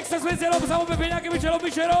 Eksa specijalno, samo Pepenjake, Bičalo,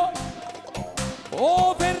 Bišero!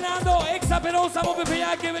 O Fernando, Eksa però samo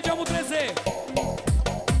Pepenjake, vediamo 13!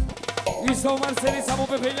 Isto Marceli, samo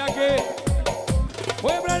Pepenjake!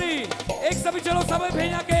 Uemrani! Eksa Bičalo, samo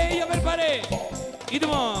Pepenjake, Jemer Pare!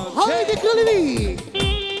 Idemo! Haydi kralivi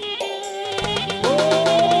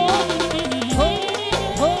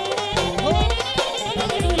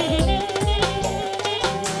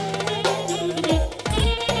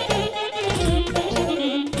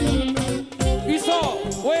Isto,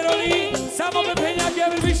 Ueroli, samo Pepenjake,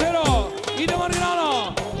 Jemer Bišero! Idemo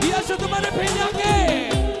Rinano! Ja ću domare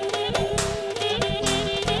Pepenjake!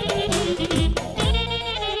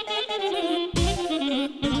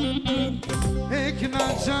 Ek na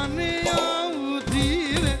gjane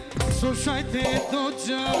audire Soshajte do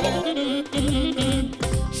gjare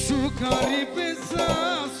Shukari pesa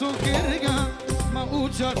so kerga Ma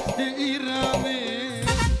uçar de irame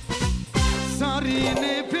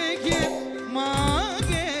Sarine peke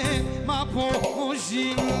mage Ma po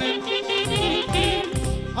mojine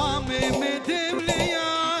Ame me devle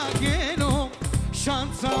yageno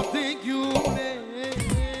Şansa de gyune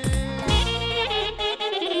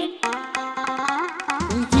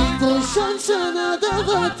Dito şansına da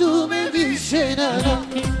batım evişena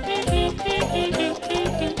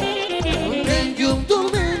Bendim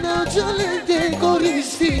dumena calete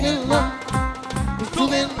coristina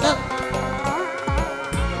Dumena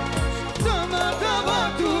Sana dava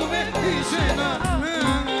tu me dicena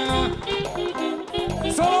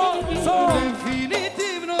Solo!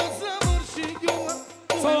 Definitivno završiguma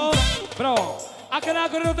Solo! Bravo! Ako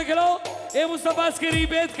nakon Rotekelo, je Mustafa Skeri i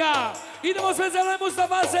Betka! Idemo sve zemlje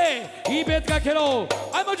Mustafase i Betka Kelo!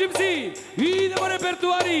 Ajmo Dzipsi! Idemo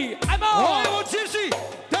repertuari! Ajmo! Ajmo Dzipsi,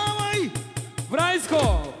 davaj!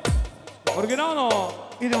 Vrajsko! Originalno!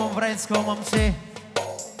 Idemo Vranjsko, momci.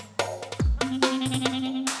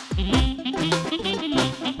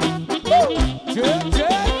 Čej!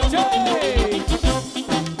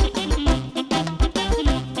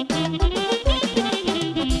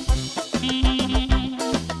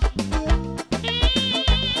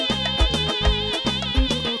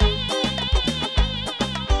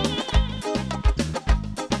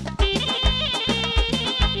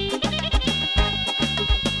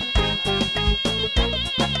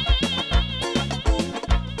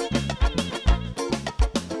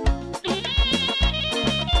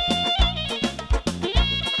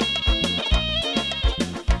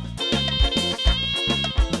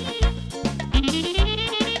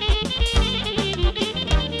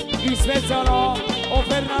 Specijalno o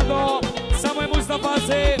Fernando, samo je Mustafa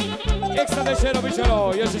se ekstra dešero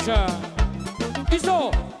bićelo, još išća.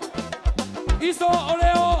 Isto,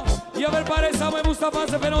 Oleo, Jemer Pare, samo je Mustafa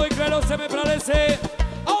se fenovi krelo se me pralese.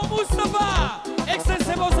 O Mustafa, ekstra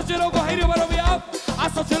SEBO sa čelogo Hajrio Barovija, a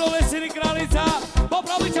sa čelo lesini kraljica,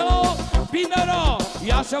 popravi čelo, Pindaro,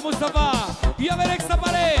 Jaša Mustafa, Jemer ekstra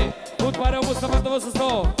Pare, put Pare o Mustafa to sa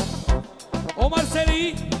 100. O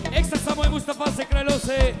Marceli, ekstra samo je Mustafa se krelo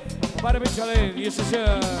se, Pare bićale, jeszcze się.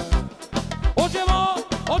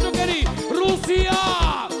 O Jokeri, Rusija!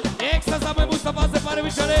 Ekstra samo je Mustafa se Pare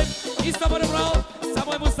bićale, isto Pare brao,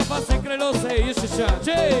 samo je Mustafa se krelo se, jeszcze się.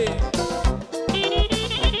 Čej!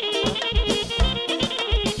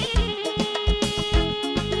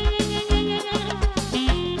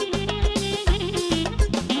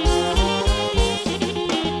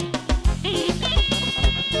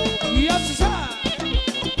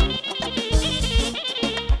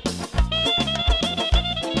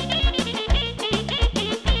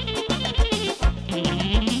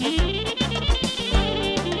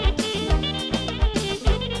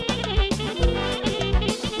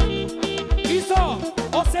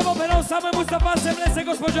 Samo je Mustafa se mlese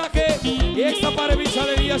gospođake i ekstra Pare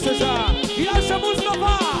bićale i Jaša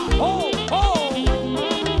Mustafa!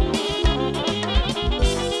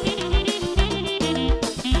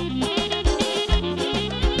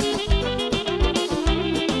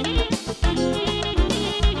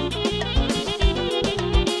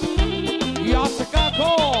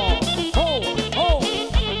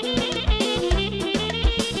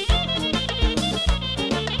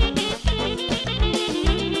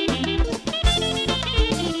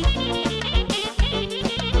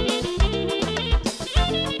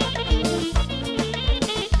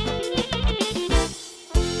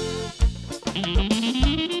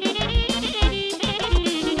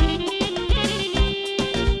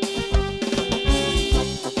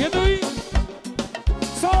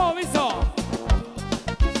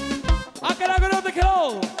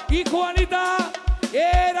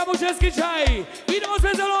 Božanský čaj. Idemo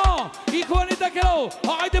zvezelo. I Juanita Kelo.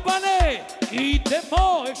 Ajde, pane.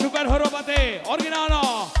 Idemo. Jak super horobate.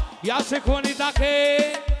 Originálno. Jaše Juanita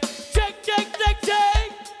Ke. Ček, ček, ček, ček.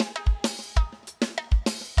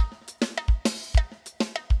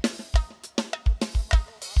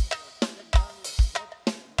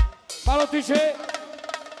 Malo tiše.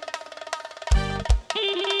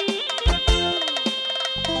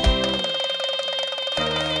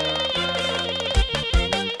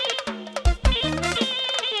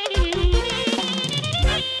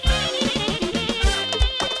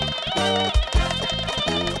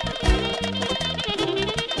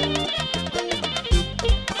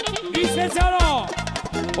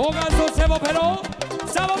 O Gazda SEBO pero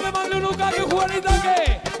Sabo me mandó nunca que Juanita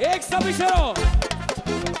que Exa Bijav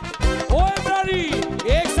O Embrani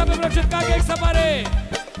Exa me pročetka que Exa pare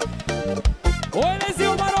O Enis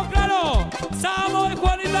o Maro claro Samo e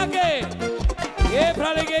Juanita que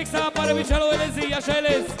Embrani que Exa pare Bijav o Enis y Asha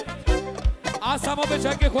Enis A Samo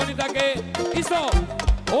becha que Juanita que Isto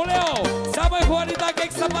O Leo Samo e Juanita que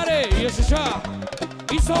Exa pare Y Asha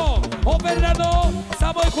Iso O Fernando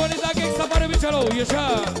Samo e Juanita que Exa pare Bijav Y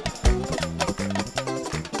Asha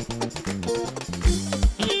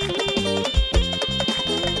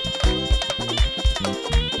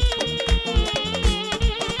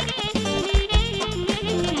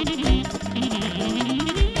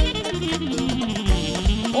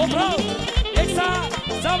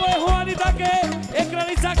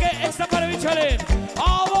Exa pare Bijav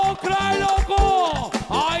Avo kraj loko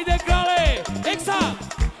Ajde krale Exa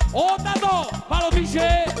O tato Malo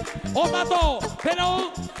tiše O tato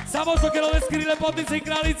Pero Samo so che lo descrive le potnice in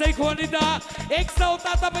kraljica I Juanita Exa o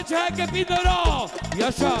tata pečajke pindoro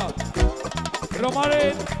Jaša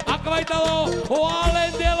Romaren Akvaitalo O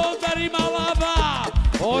Alen Delon Darima Lava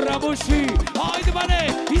O Ramuši Ajde bane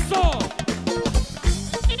Isto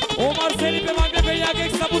O Marceli pe Magne Peñak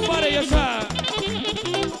Exa put pare Jaša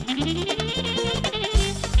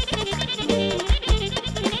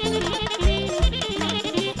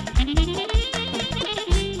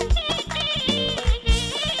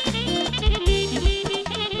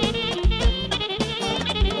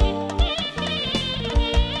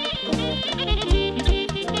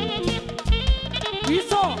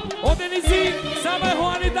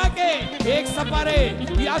Exa pare,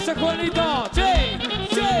 Jaša Juanito, Čej,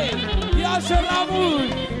 Jaša Ramul,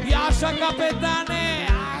 Jaša Kapetane,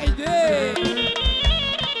 ajde!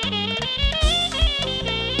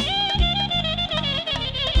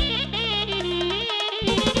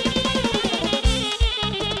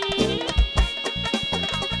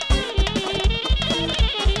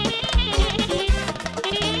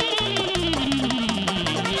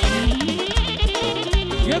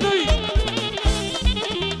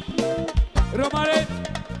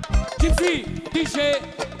 Dzipsi dice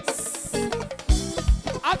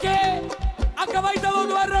Akavaitalo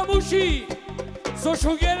doar Ramuši So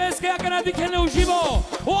šugjenes que akanati que ne uživo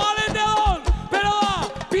O Alen Delon Pelova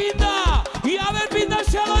Pinda I Aver Pinda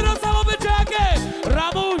šelo I Rosavo Pečake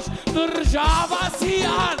Ramuš država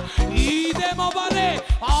Sijan Idemo bane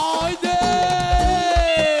Ajde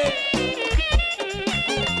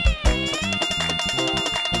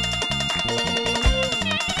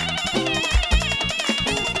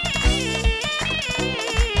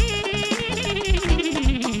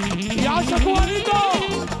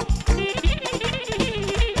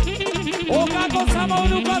Samo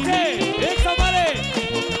Nukate, Exa pare.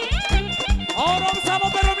 Orom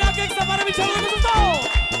Samo Peromniak Exa pare Bijav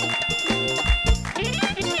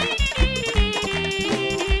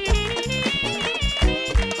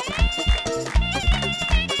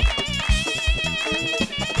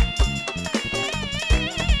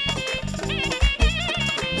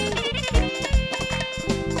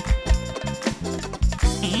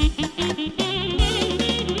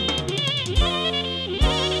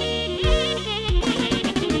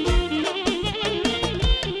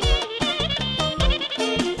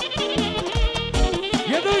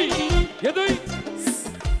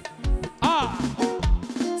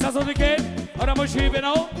Gazda. Ora moći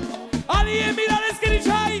benao, ali je Milanes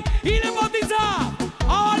Keričaj i Lepotica,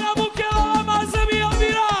 a ona Mukela Mazami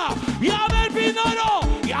Odmira, Jamer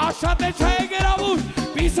Pinoro, Jaša Tečaj Geravuš,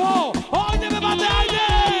 Piso, ajde me bate, ajde!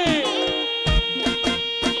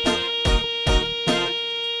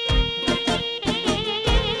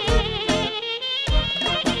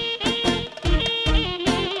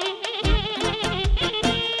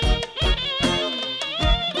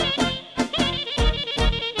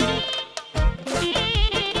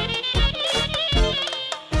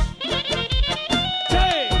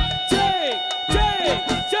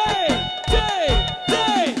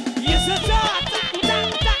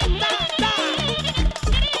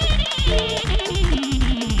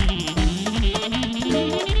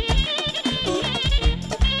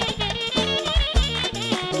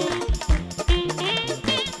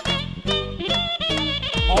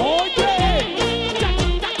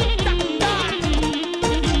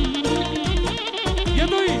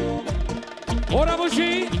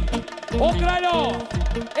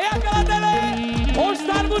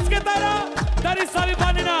 Cari stavi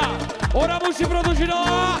panina, ora musi producino,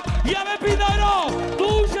 jame pidojno,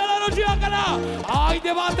 duže na roži akana,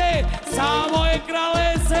 ajde bate, samo je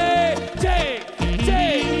kralese, čej.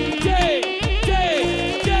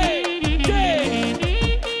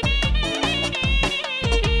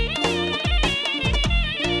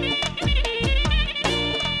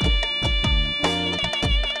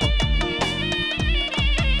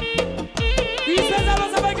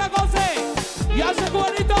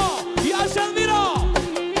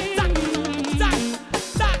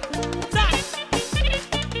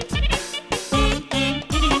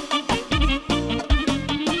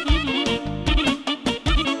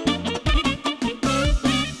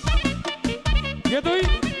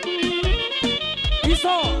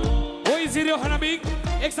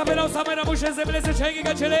 Exaperau samera mușe zemlese cenge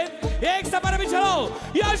gacelen. Exapare micelo.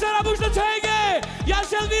 Iașa la mușă cenge.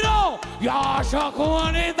 Iașa el vino. Iașa cu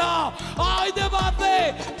anita. Haide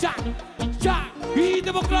bate. Ceac.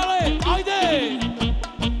 Ide bocrale. Haide.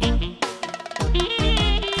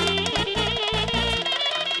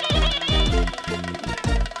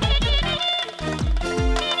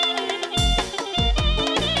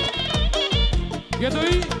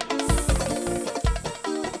 Iedui.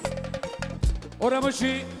 Ora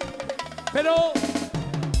muși. Pero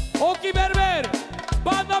Oki Berber,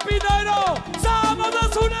 banda Pidojno, samo da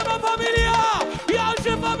sunemo familija,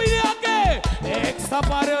 jaše familija ke, eksta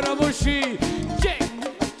pare ora muši, ček,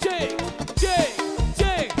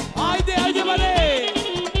 ajde bale.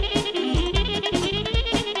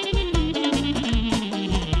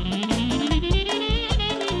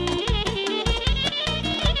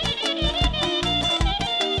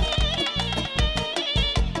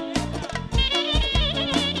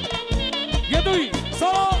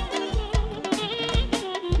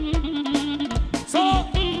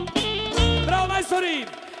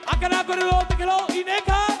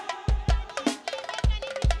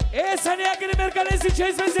 Esa nea che ne mercanesi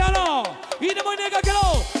c'è Sebastiano. Ide moi nega che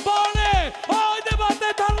lo pone. Oh, de batte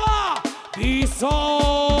tarla. Diso.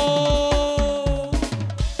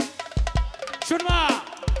 Shurma.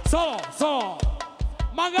 Solo.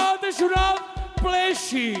 Mangate shurma.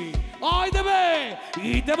 Pleshi. Ajde be.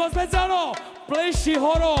 Ide mo Sebastiano. Pleshi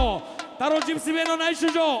horo. Taro Dzipsi veno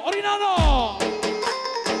najšužo. Orinano.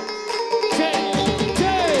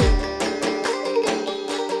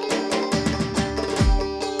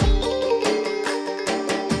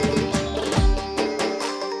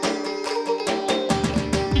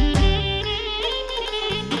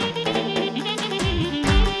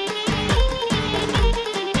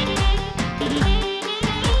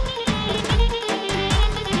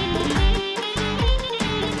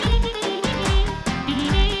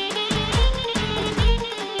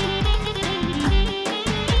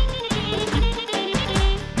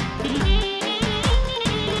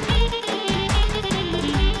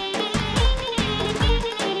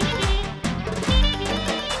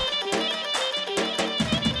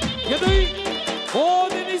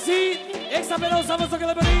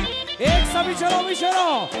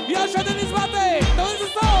 Michelo, Jasha Enis bate, ¿dónde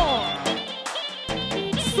está?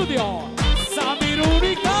 Studio,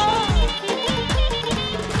 Samirurika.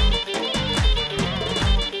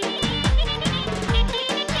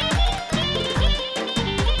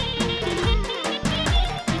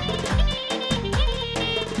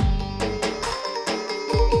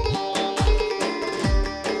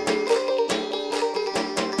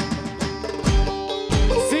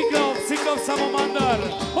 Siglov Samomandar,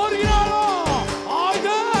 originalo.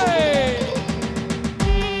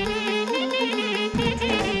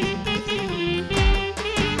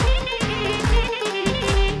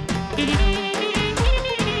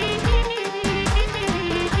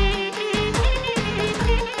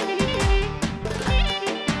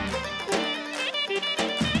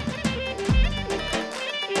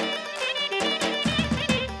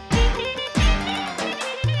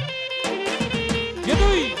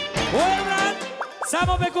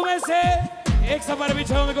 Samo pe kumese, eksa pare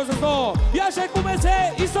bichalo me cosas to. Jashe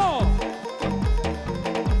kumese, iso.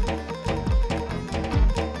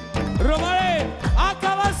 Romare,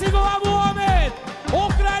 acaba sigo a Muamet.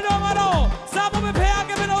 Ukraino mano, samo pe pea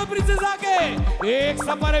ke beno princesa ke.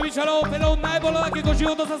 Eksa pare bichalo, pero najbolje da ke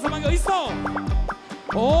koživo to sa samango, iso.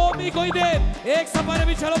 O mi ide, eksa pare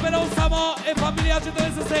bichalo, pero samo e familia će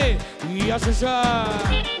to se.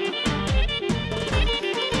 Jashe.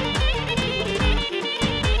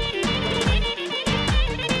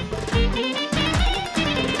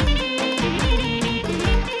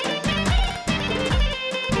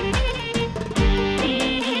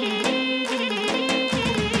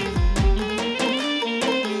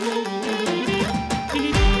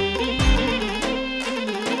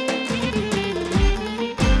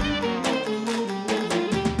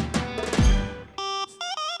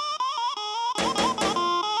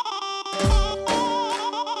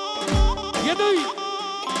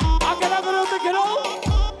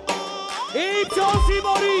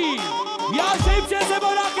 Ja szybciej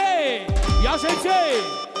Zeboraki! Ja szybciej!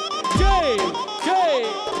 Ciej!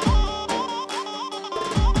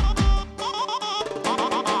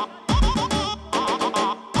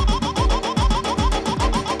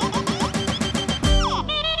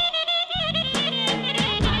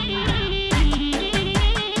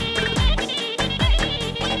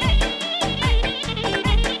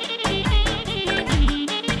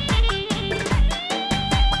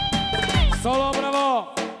 Solo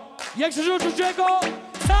brawo! Jak się rzucił czego?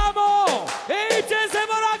 Samo! Idźcie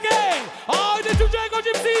Zeboraki! Ojdy czego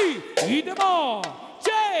Dzipsi! Idemo!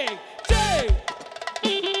 Ciek!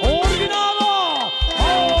 Oryginalno!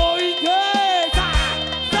 Ojdy!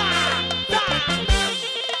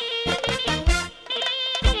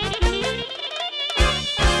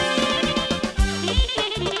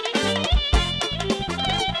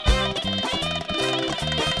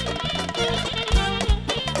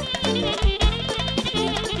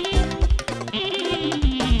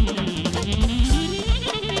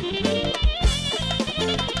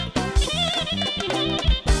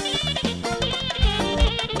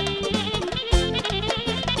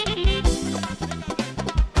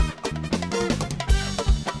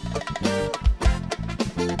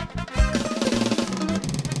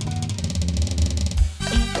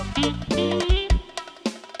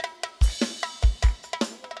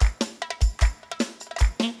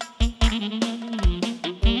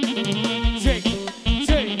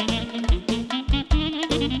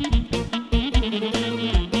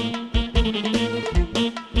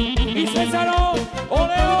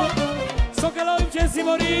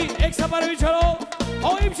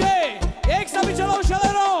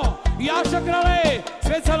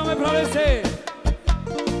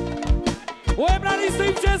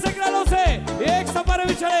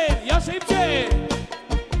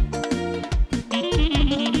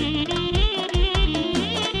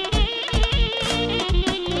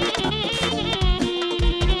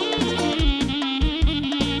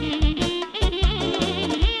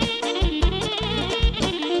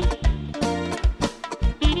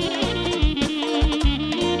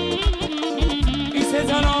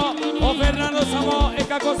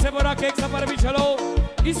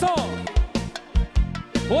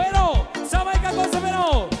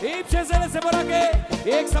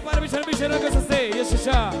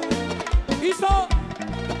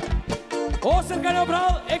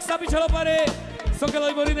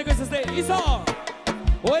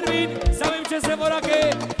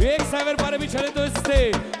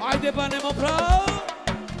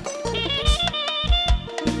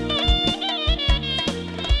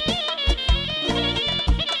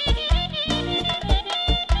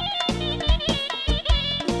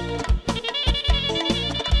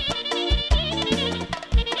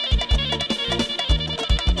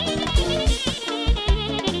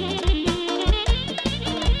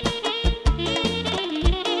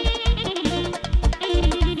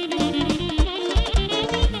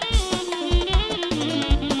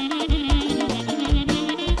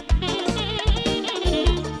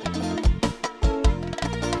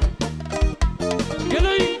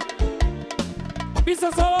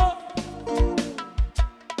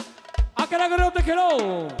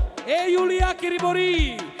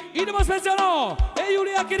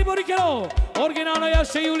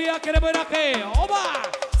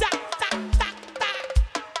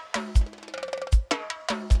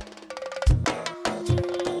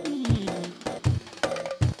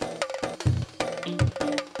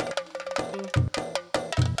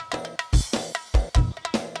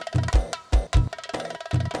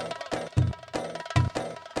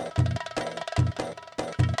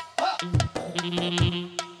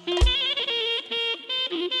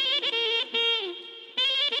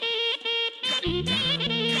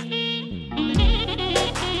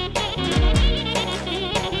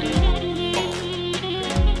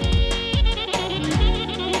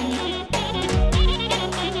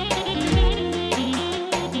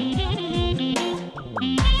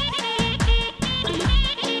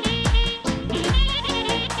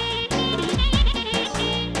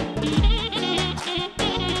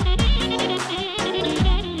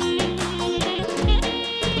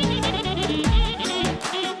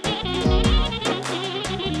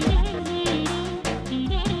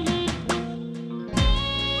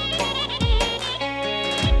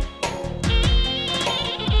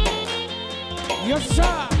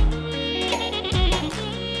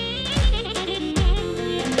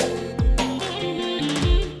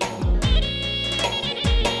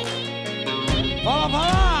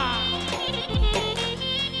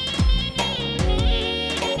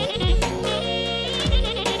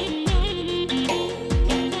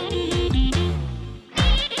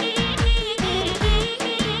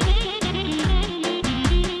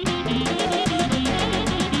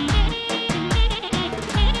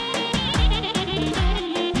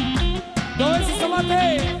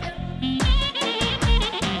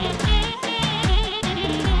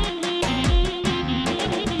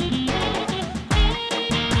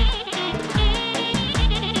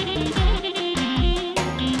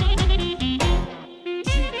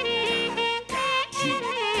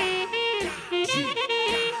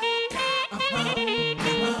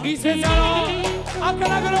 Y specialo, anche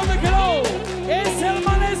la grande che lo, e se il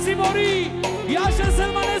manessi morì, piace se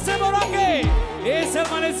il manessi moracche, e se il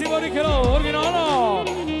manessi morì che lo, originale,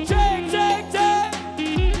 check, check, check.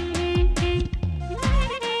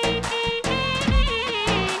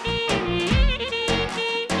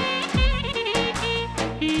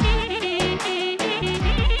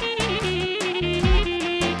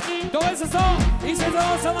 Dove si sto? I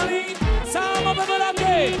specialo samani, sama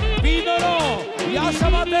beberake, vidoro,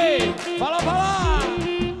 Yaşamate, pala pala.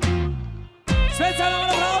 Specijalno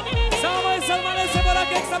napravo, samo je Salmane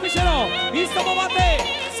Seborake, ekstra bišero. Isto momate,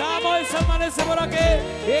 samo je Salmane Seborake,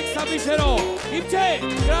 ekstra bišero. Ipče,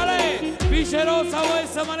 krale, bišero, samo je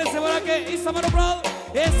Salmane Seborake, isto napravo.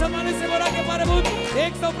 Salmane Seborake pare bud,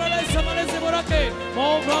 ekstra uprave Salmane Seborake.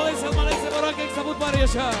 Mo uprave Salmane Seborake, ekstra bud pare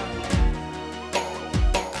yaşa.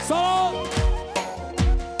 Solo.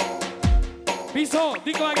 Piso,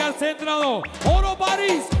 dico al centrado, Oro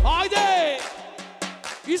Paris, haydi!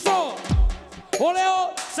 Iso,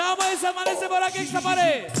 Oleo, Sama es amanece por aquí, extra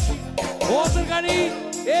pare. Osergani,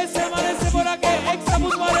 es amanece por aquí, extra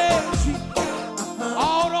bus pare.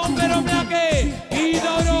 Ahora pero me aquí, y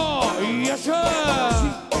doro, y asha.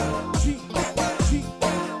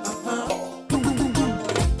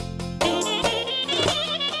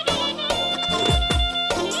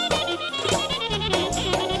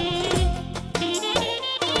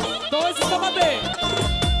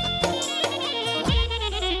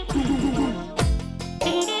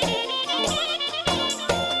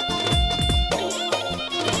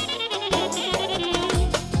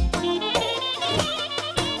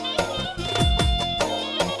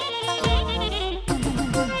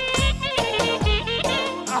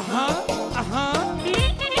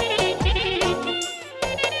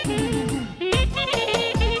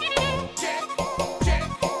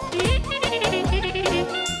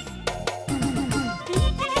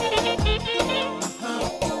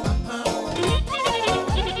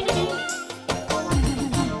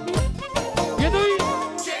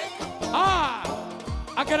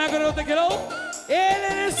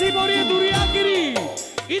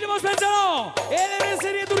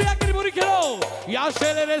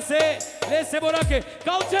 Seborake,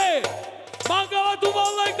 Calce, mancava tu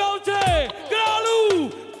molla in Calce, Gralu,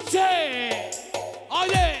 c'è,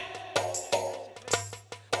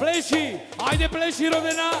 haydi pleshi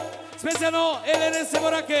rodena, specijalno Elene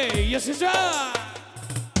Seborake, yaşasın.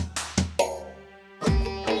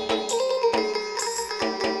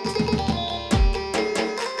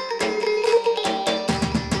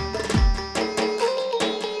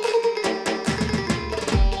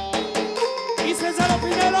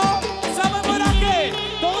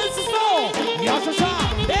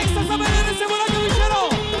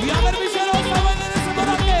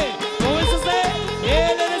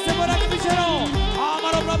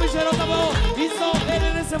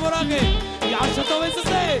 Yaşa to vese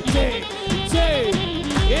se, çek,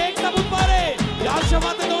 ekstra bud pare, yaşa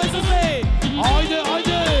mate to vese se, haydi.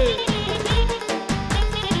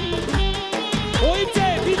 O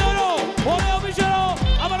ipçe, Vidoro, Oleo bišero,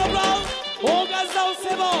 amano blau, o Gazda o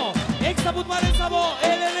SEBO, ekstra bud pare samo,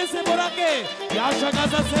 Elene Seborake, yaşa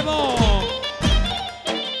Gazda SEBO.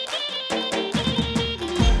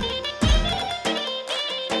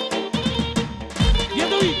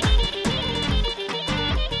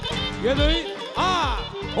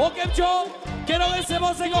 O Kemcho, quiero que se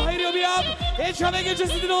vos en Ojerio Bijav, échame que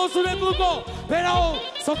se no Sunet Luko, pero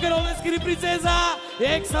so quiero lesky princesa,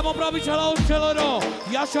 examo pravičala učeloro,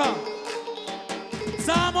 Jaša.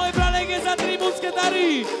 Samo je pralege za 3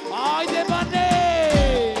 musketari, ajde bande!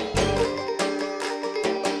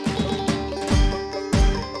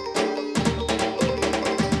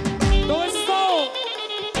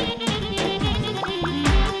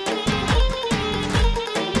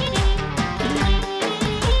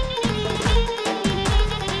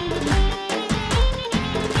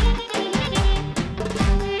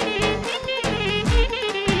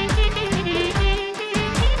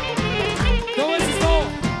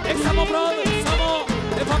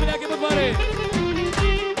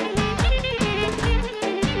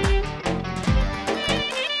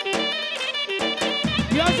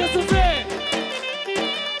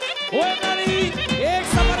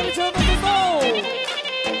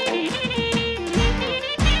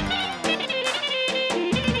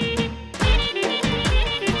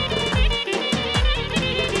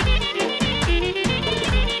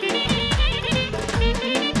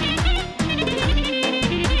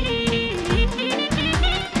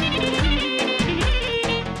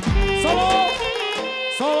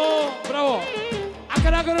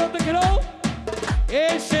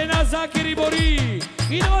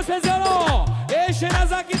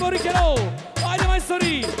 Shenazaki Borikero. Haide mai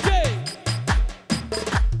sori.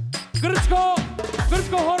 Grčko,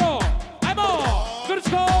 Grčko horo. Ajmo,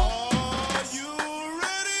 Grčko.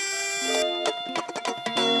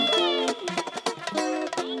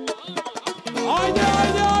 Ajde,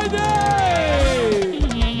 ajde, ajde.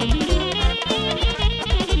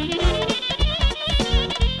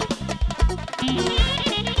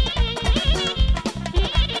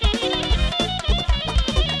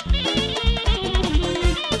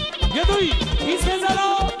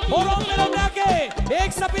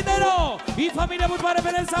 Exapidero i familia Budvare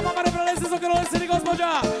Perensa, mama reprelese sokero leseni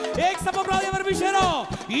gospođa. Eksa popravlja Vrbišero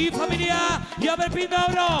i familija Javer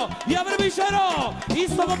Pindavro, Javer Bišero.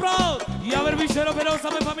 Isto poprav, Javer Bišero pero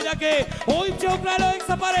same familia ke ovim će upravljao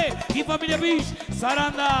Eksa pare i familija Biš,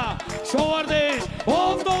 Saranda, Šovardeš,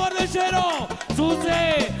 Ovdo Vardešero, Cuce,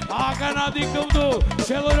 Akana Dikumdu,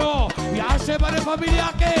 Šeloro, Jaše pare familija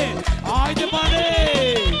ke, ajde pare,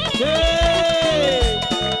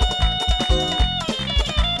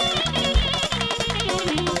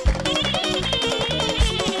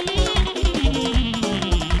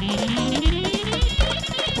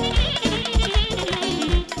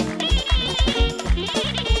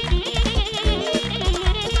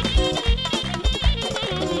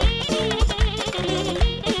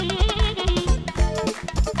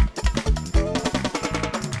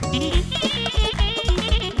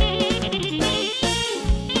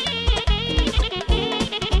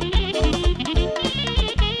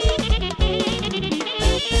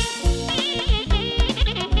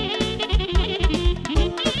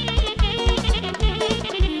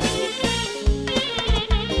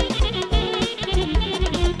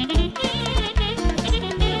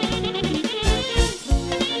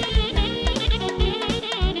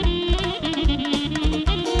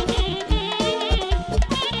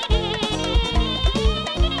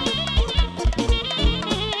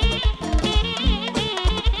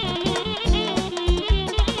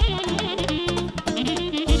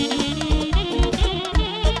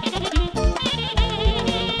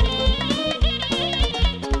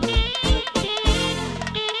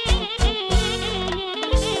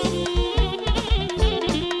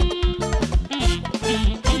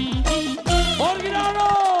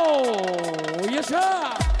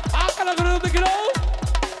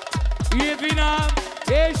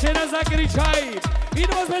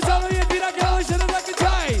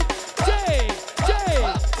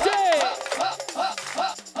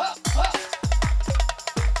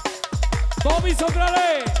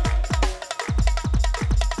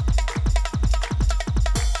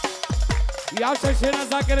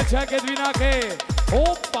 Check it, Vinake.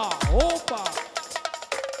 Opa, opa.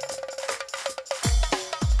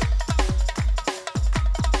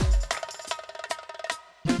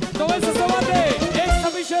 Todo eso se bate. Esta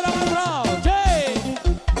bichera muy bravo.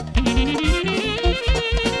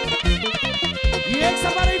 Y exa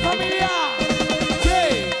para mi familia.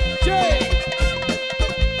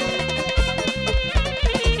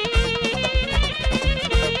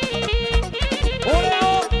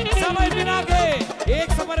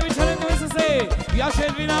 Jaše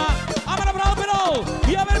Edvina, amana bravo pero,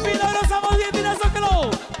 Javer Pindavro, samo Edvina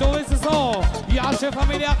Sokolo. To je so, Jaše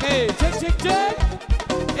familia ke, check.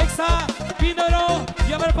 Eksa Pindavro,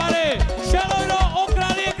 Javer pare, Šelojro,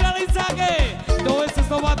 okrali kralica ke. To je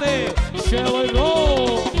so bate, Šelojro.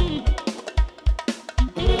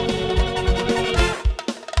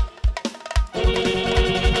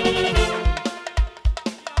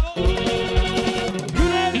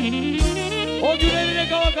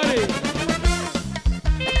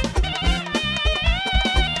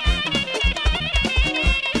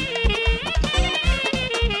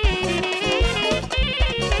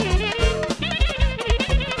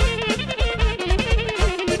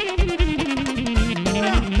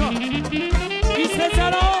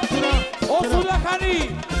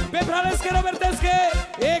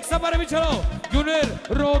 Junior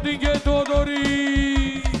Rodinge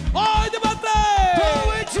Todori. Haydi batte!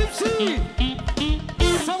 Bravo Dzipsi!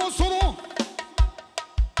 Samo solo!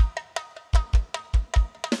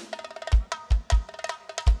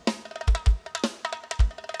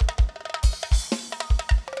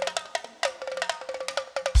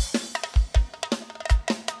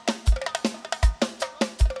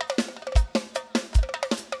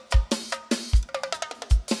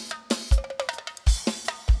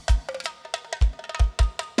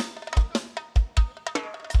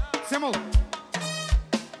 Siamo!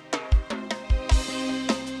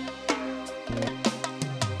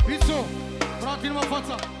 Viso, frate-mi în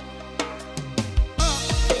fața!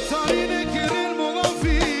 Sarine chirin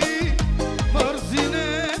mogafi, mărzine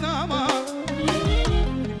nama.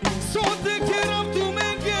 Sote chiram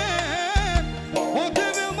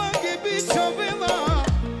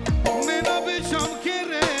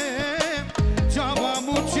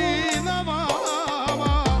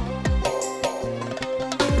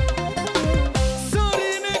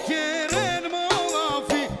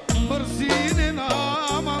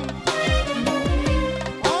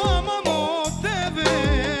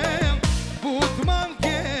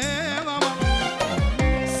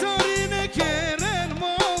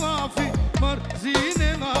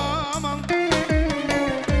mărzine n-am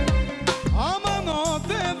Aman o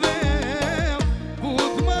te vem,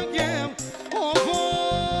 put mă ghem O vo,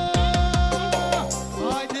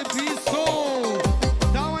 haide piso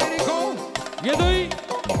Da mai rico Jedui,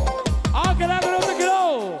 anche la grotta che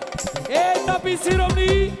lo E tapissi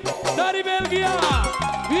romni, dari Belgia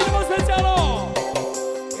Vinimo specialo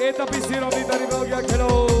E tapissi romni, dari Belgia che lo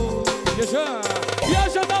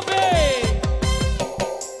Yaşa tabi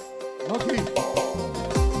Okey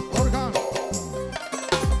Organ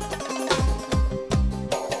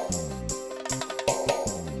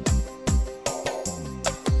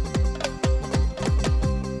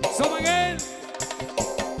Somangen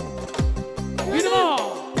Vinimo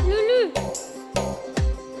Lulu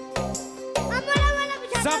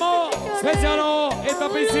Samo specialo E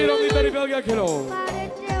tapissi romni, dari Belgia che lo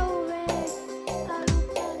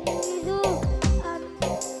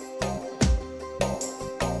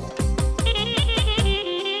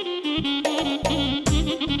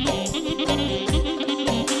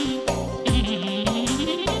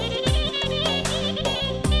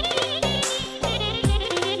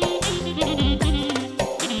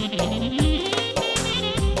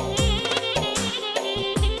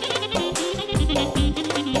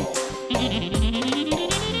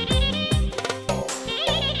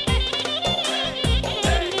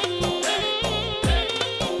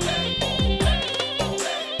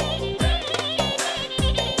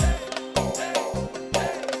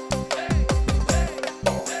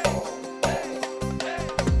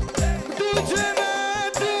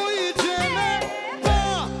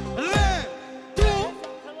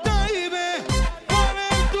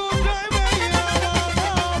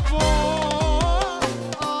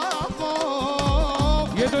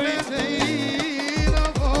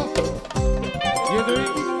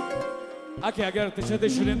Ake agar teşede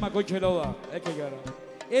şuren ma koy kelova. Eke gara.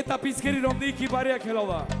 Eta piskeri romdi ki bariye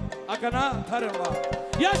kelova. Akana tarema.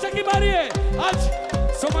 Yaşa ki bariye. Aç.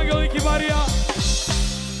 Somagoli ki bariye.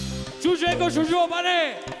 Çuceko çucuğu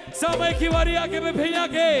bane. Sama ki bariye ke me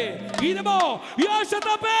penya ke. İnemo. Yaşa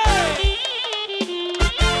tape.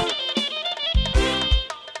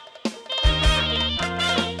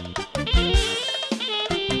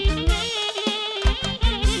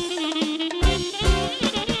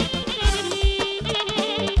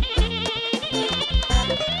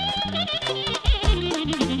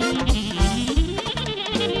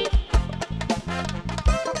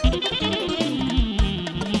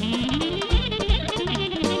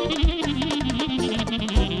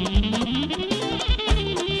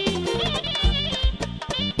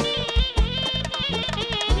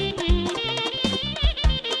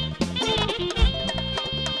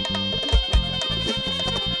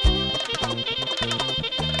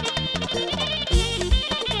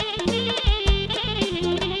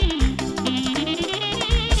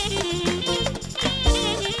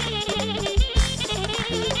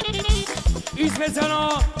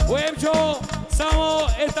 Samo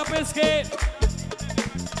eta peske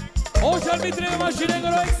Oșal mi trebuie mașină în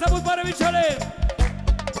roi Să mut pare micale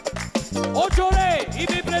 8 ore I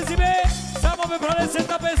mi prezime Samo pe prale se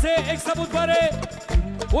eta pese Extra mut pare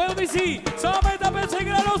O Elmisi Samo eta pese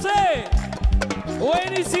granose O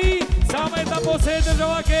Enisi Samo eta pose de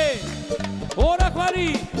javache O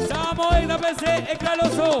Raquari Samo eta pese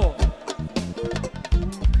ecraloso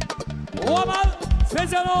O Amal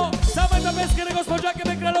Specijalno, samo eta peske nego spođake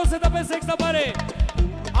me kralo se eta pese ekstra pare.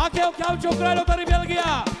 Ake o kjavčo kralo tari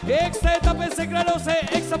Belgija. Ekstra eta pese kralo se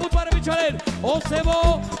ekstra put pare bičalen. O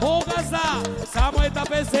SEBO, o Gazda. Samo eta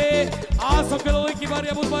pese. Aso ke lo liki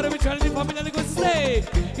varija put pare bičalen i familija nego ste.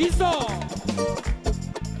 Isto.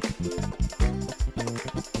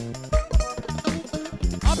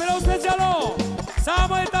 Apelo specijalno.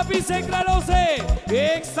 Samo eta pise kralo se.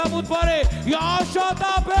 Ekstra put pare. Yaşa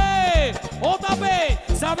tape. O tape.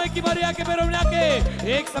 Sabe que María que pero miraque.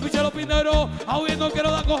 Extra pichalo pindero. Auendo que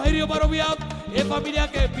no da cogerio para Bijav. E familia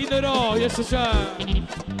que pindero. Yesha.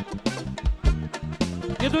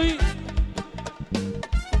 Yedui.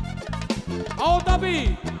 O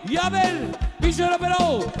tapi. Yabel. Pichalo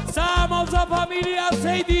pero. Samo za familia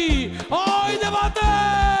Seidi. Hoy debate.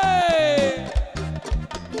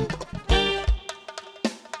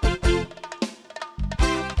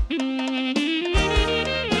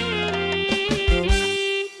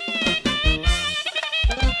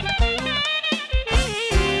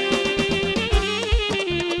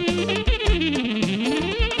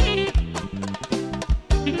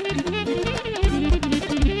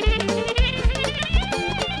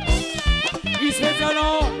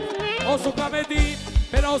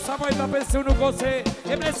 Pero samo eta pese unu kose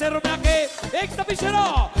Emre se rumeake Ekstra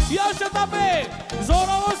pichero Yaşa tape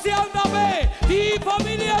Zora osi al tape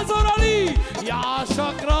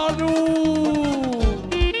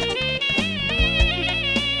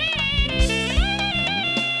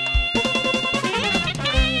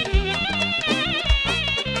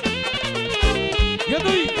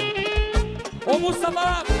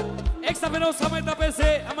Mustafa, extra penal samo jedna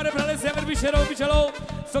pese, amare pralese, amer bišerov,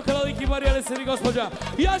 sokolodi kibari, ale se mi gospođa.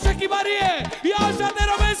 Jaša kibarije, jaša te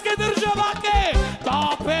romenske državake,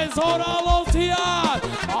 da pezora lovcijan,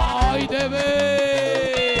 ajde be!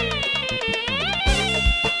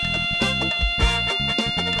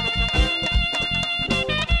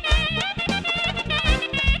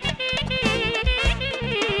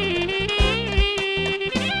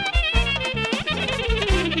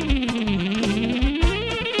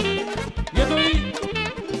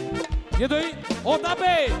 Jedoj,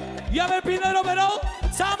 otape, javer pinero vero,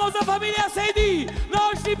 samo za familia Seidi,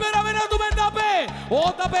 nošti pera vero tu mendape,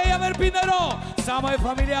 otape javer pinero, samo je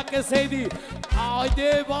familia ke Seidi,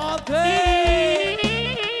 ajde bate!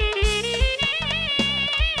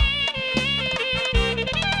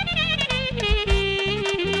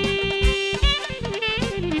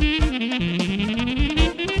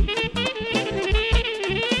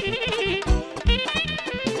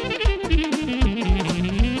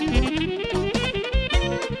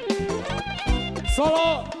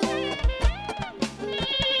 Solo!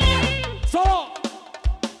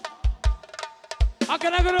 A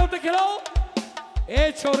kad nagore otekelo?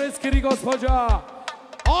 Čore skiri gospođa!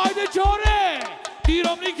 Ajde Čore!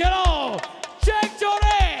 Tirom nikelo! Ček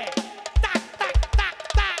Čore! Tak, tak, tak,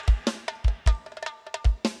 tak!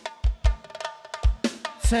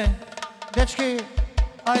 Se, dečki,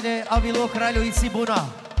 ajde, a bilo kralju i Sibuna.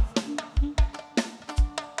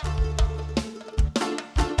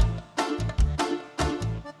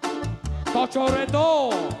 To Čore to!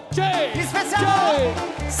 Ček! I specijalno,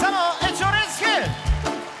 samo Čoreske!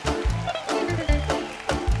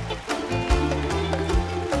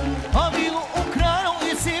 A bilo u kralju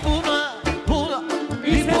i Sibuna, Buna,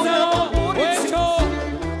 I specijalno,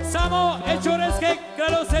 samo Čoreske,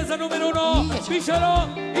 kralju se za numero 1, Bišero,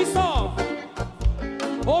 isto!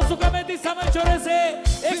 Osukamente samo Čorese,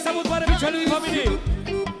 ekstra mutpare Bišelu i familiji.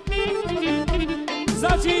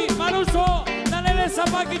 Znači, Manušo, Nele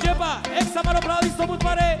Sapaki džepa, ekstra malo pravi isto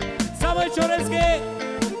mutpare, samo Čoreske,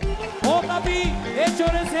 otapi,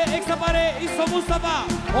 Čorese, ekstra pare, isto Mustafa,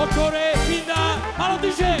 Čore, Pinda, malo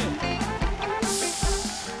tiše,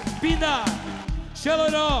 Pinda,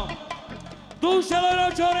 Šelojno, tu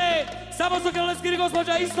Šelojno Čore, samo su kraleskiri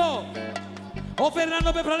gospođa, isto, o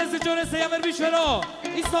Fernando Pepralese Čorese, javer Bišero,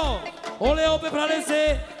 isto, Oleo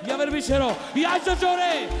Pepralese, javer Bišero, jačo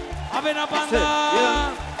Čore, Avena Panda,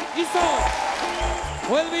 isto,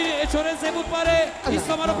 o Elvini, Čorese mutpare,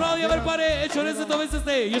 isto malo pravi, javer pare, Čorese dovese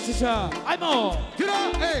ste, Ješiša, ajmo! Tira,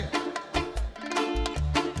 ej!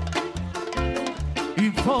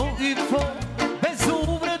 Info, bez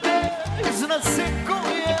uvrede, zna se ko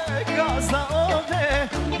je Gazda ovde.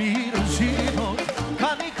 Mir život,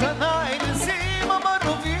 kad nikad najne zima,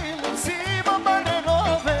 marovinu zima, mane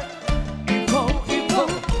nove. Info,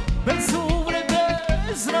 bez uvrede,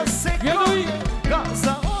 zna se ko je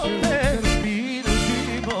Gazda ovde. Mir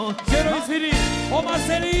život. Čero izvini, o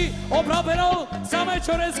Marceli, o Praperol, same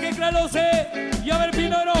Čoreske kralose, javer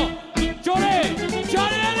Pinoro, Čore,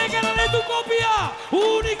 neka na netu kopija,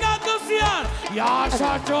 unikatno sijan,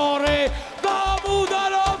 Jaša Čore, da mu da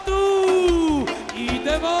loptu,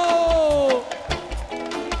 idemo!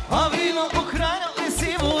 A vino okrajna i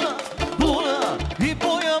Sibuna, Buna, i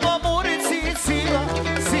pojama Murici i sila,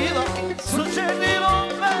 slučajni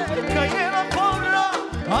lome, kajena porra,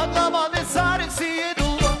 a nama ne carici je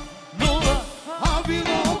nula. A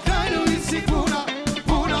vino okrajna i Sibuna,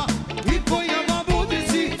 Buna, i pojama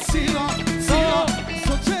Murici i sila,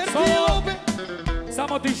 slučajni lome.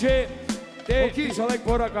 Samo tiše, tiša lek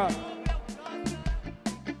poraka.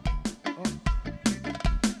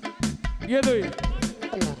 Jeduj,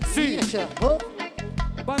 si,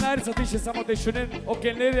 pa najrica tiše samo tišunen,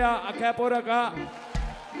 okelnerija, a kaj poraka,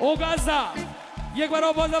 o Gazda,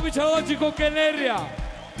 jegvaro pozabit će lođi ko kelnerija.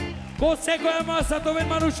 Ko seko je masa, to ven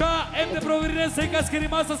manuša, em te provirine seka skiri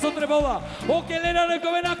masa so trebola. O kelnerija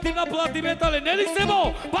neko ven aktivna plati metale, ne li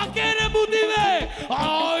sebo, pa kene mutive,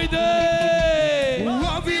 ajde!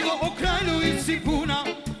 A vino okrajna i Sibuna,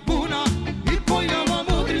 Buna, i pojama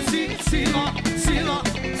Murici i sila,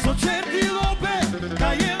 slučajni lome,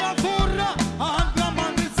 kajena porra, a nama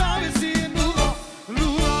ne zavisi je nula.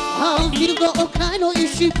 A vino okrajna i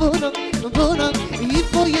Sibuna, Buna, i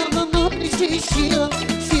pojama Murici i sila,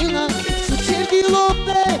 slučajni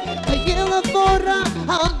lome, kajena porra,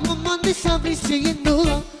 a nama ne zavisi je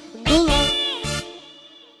nula.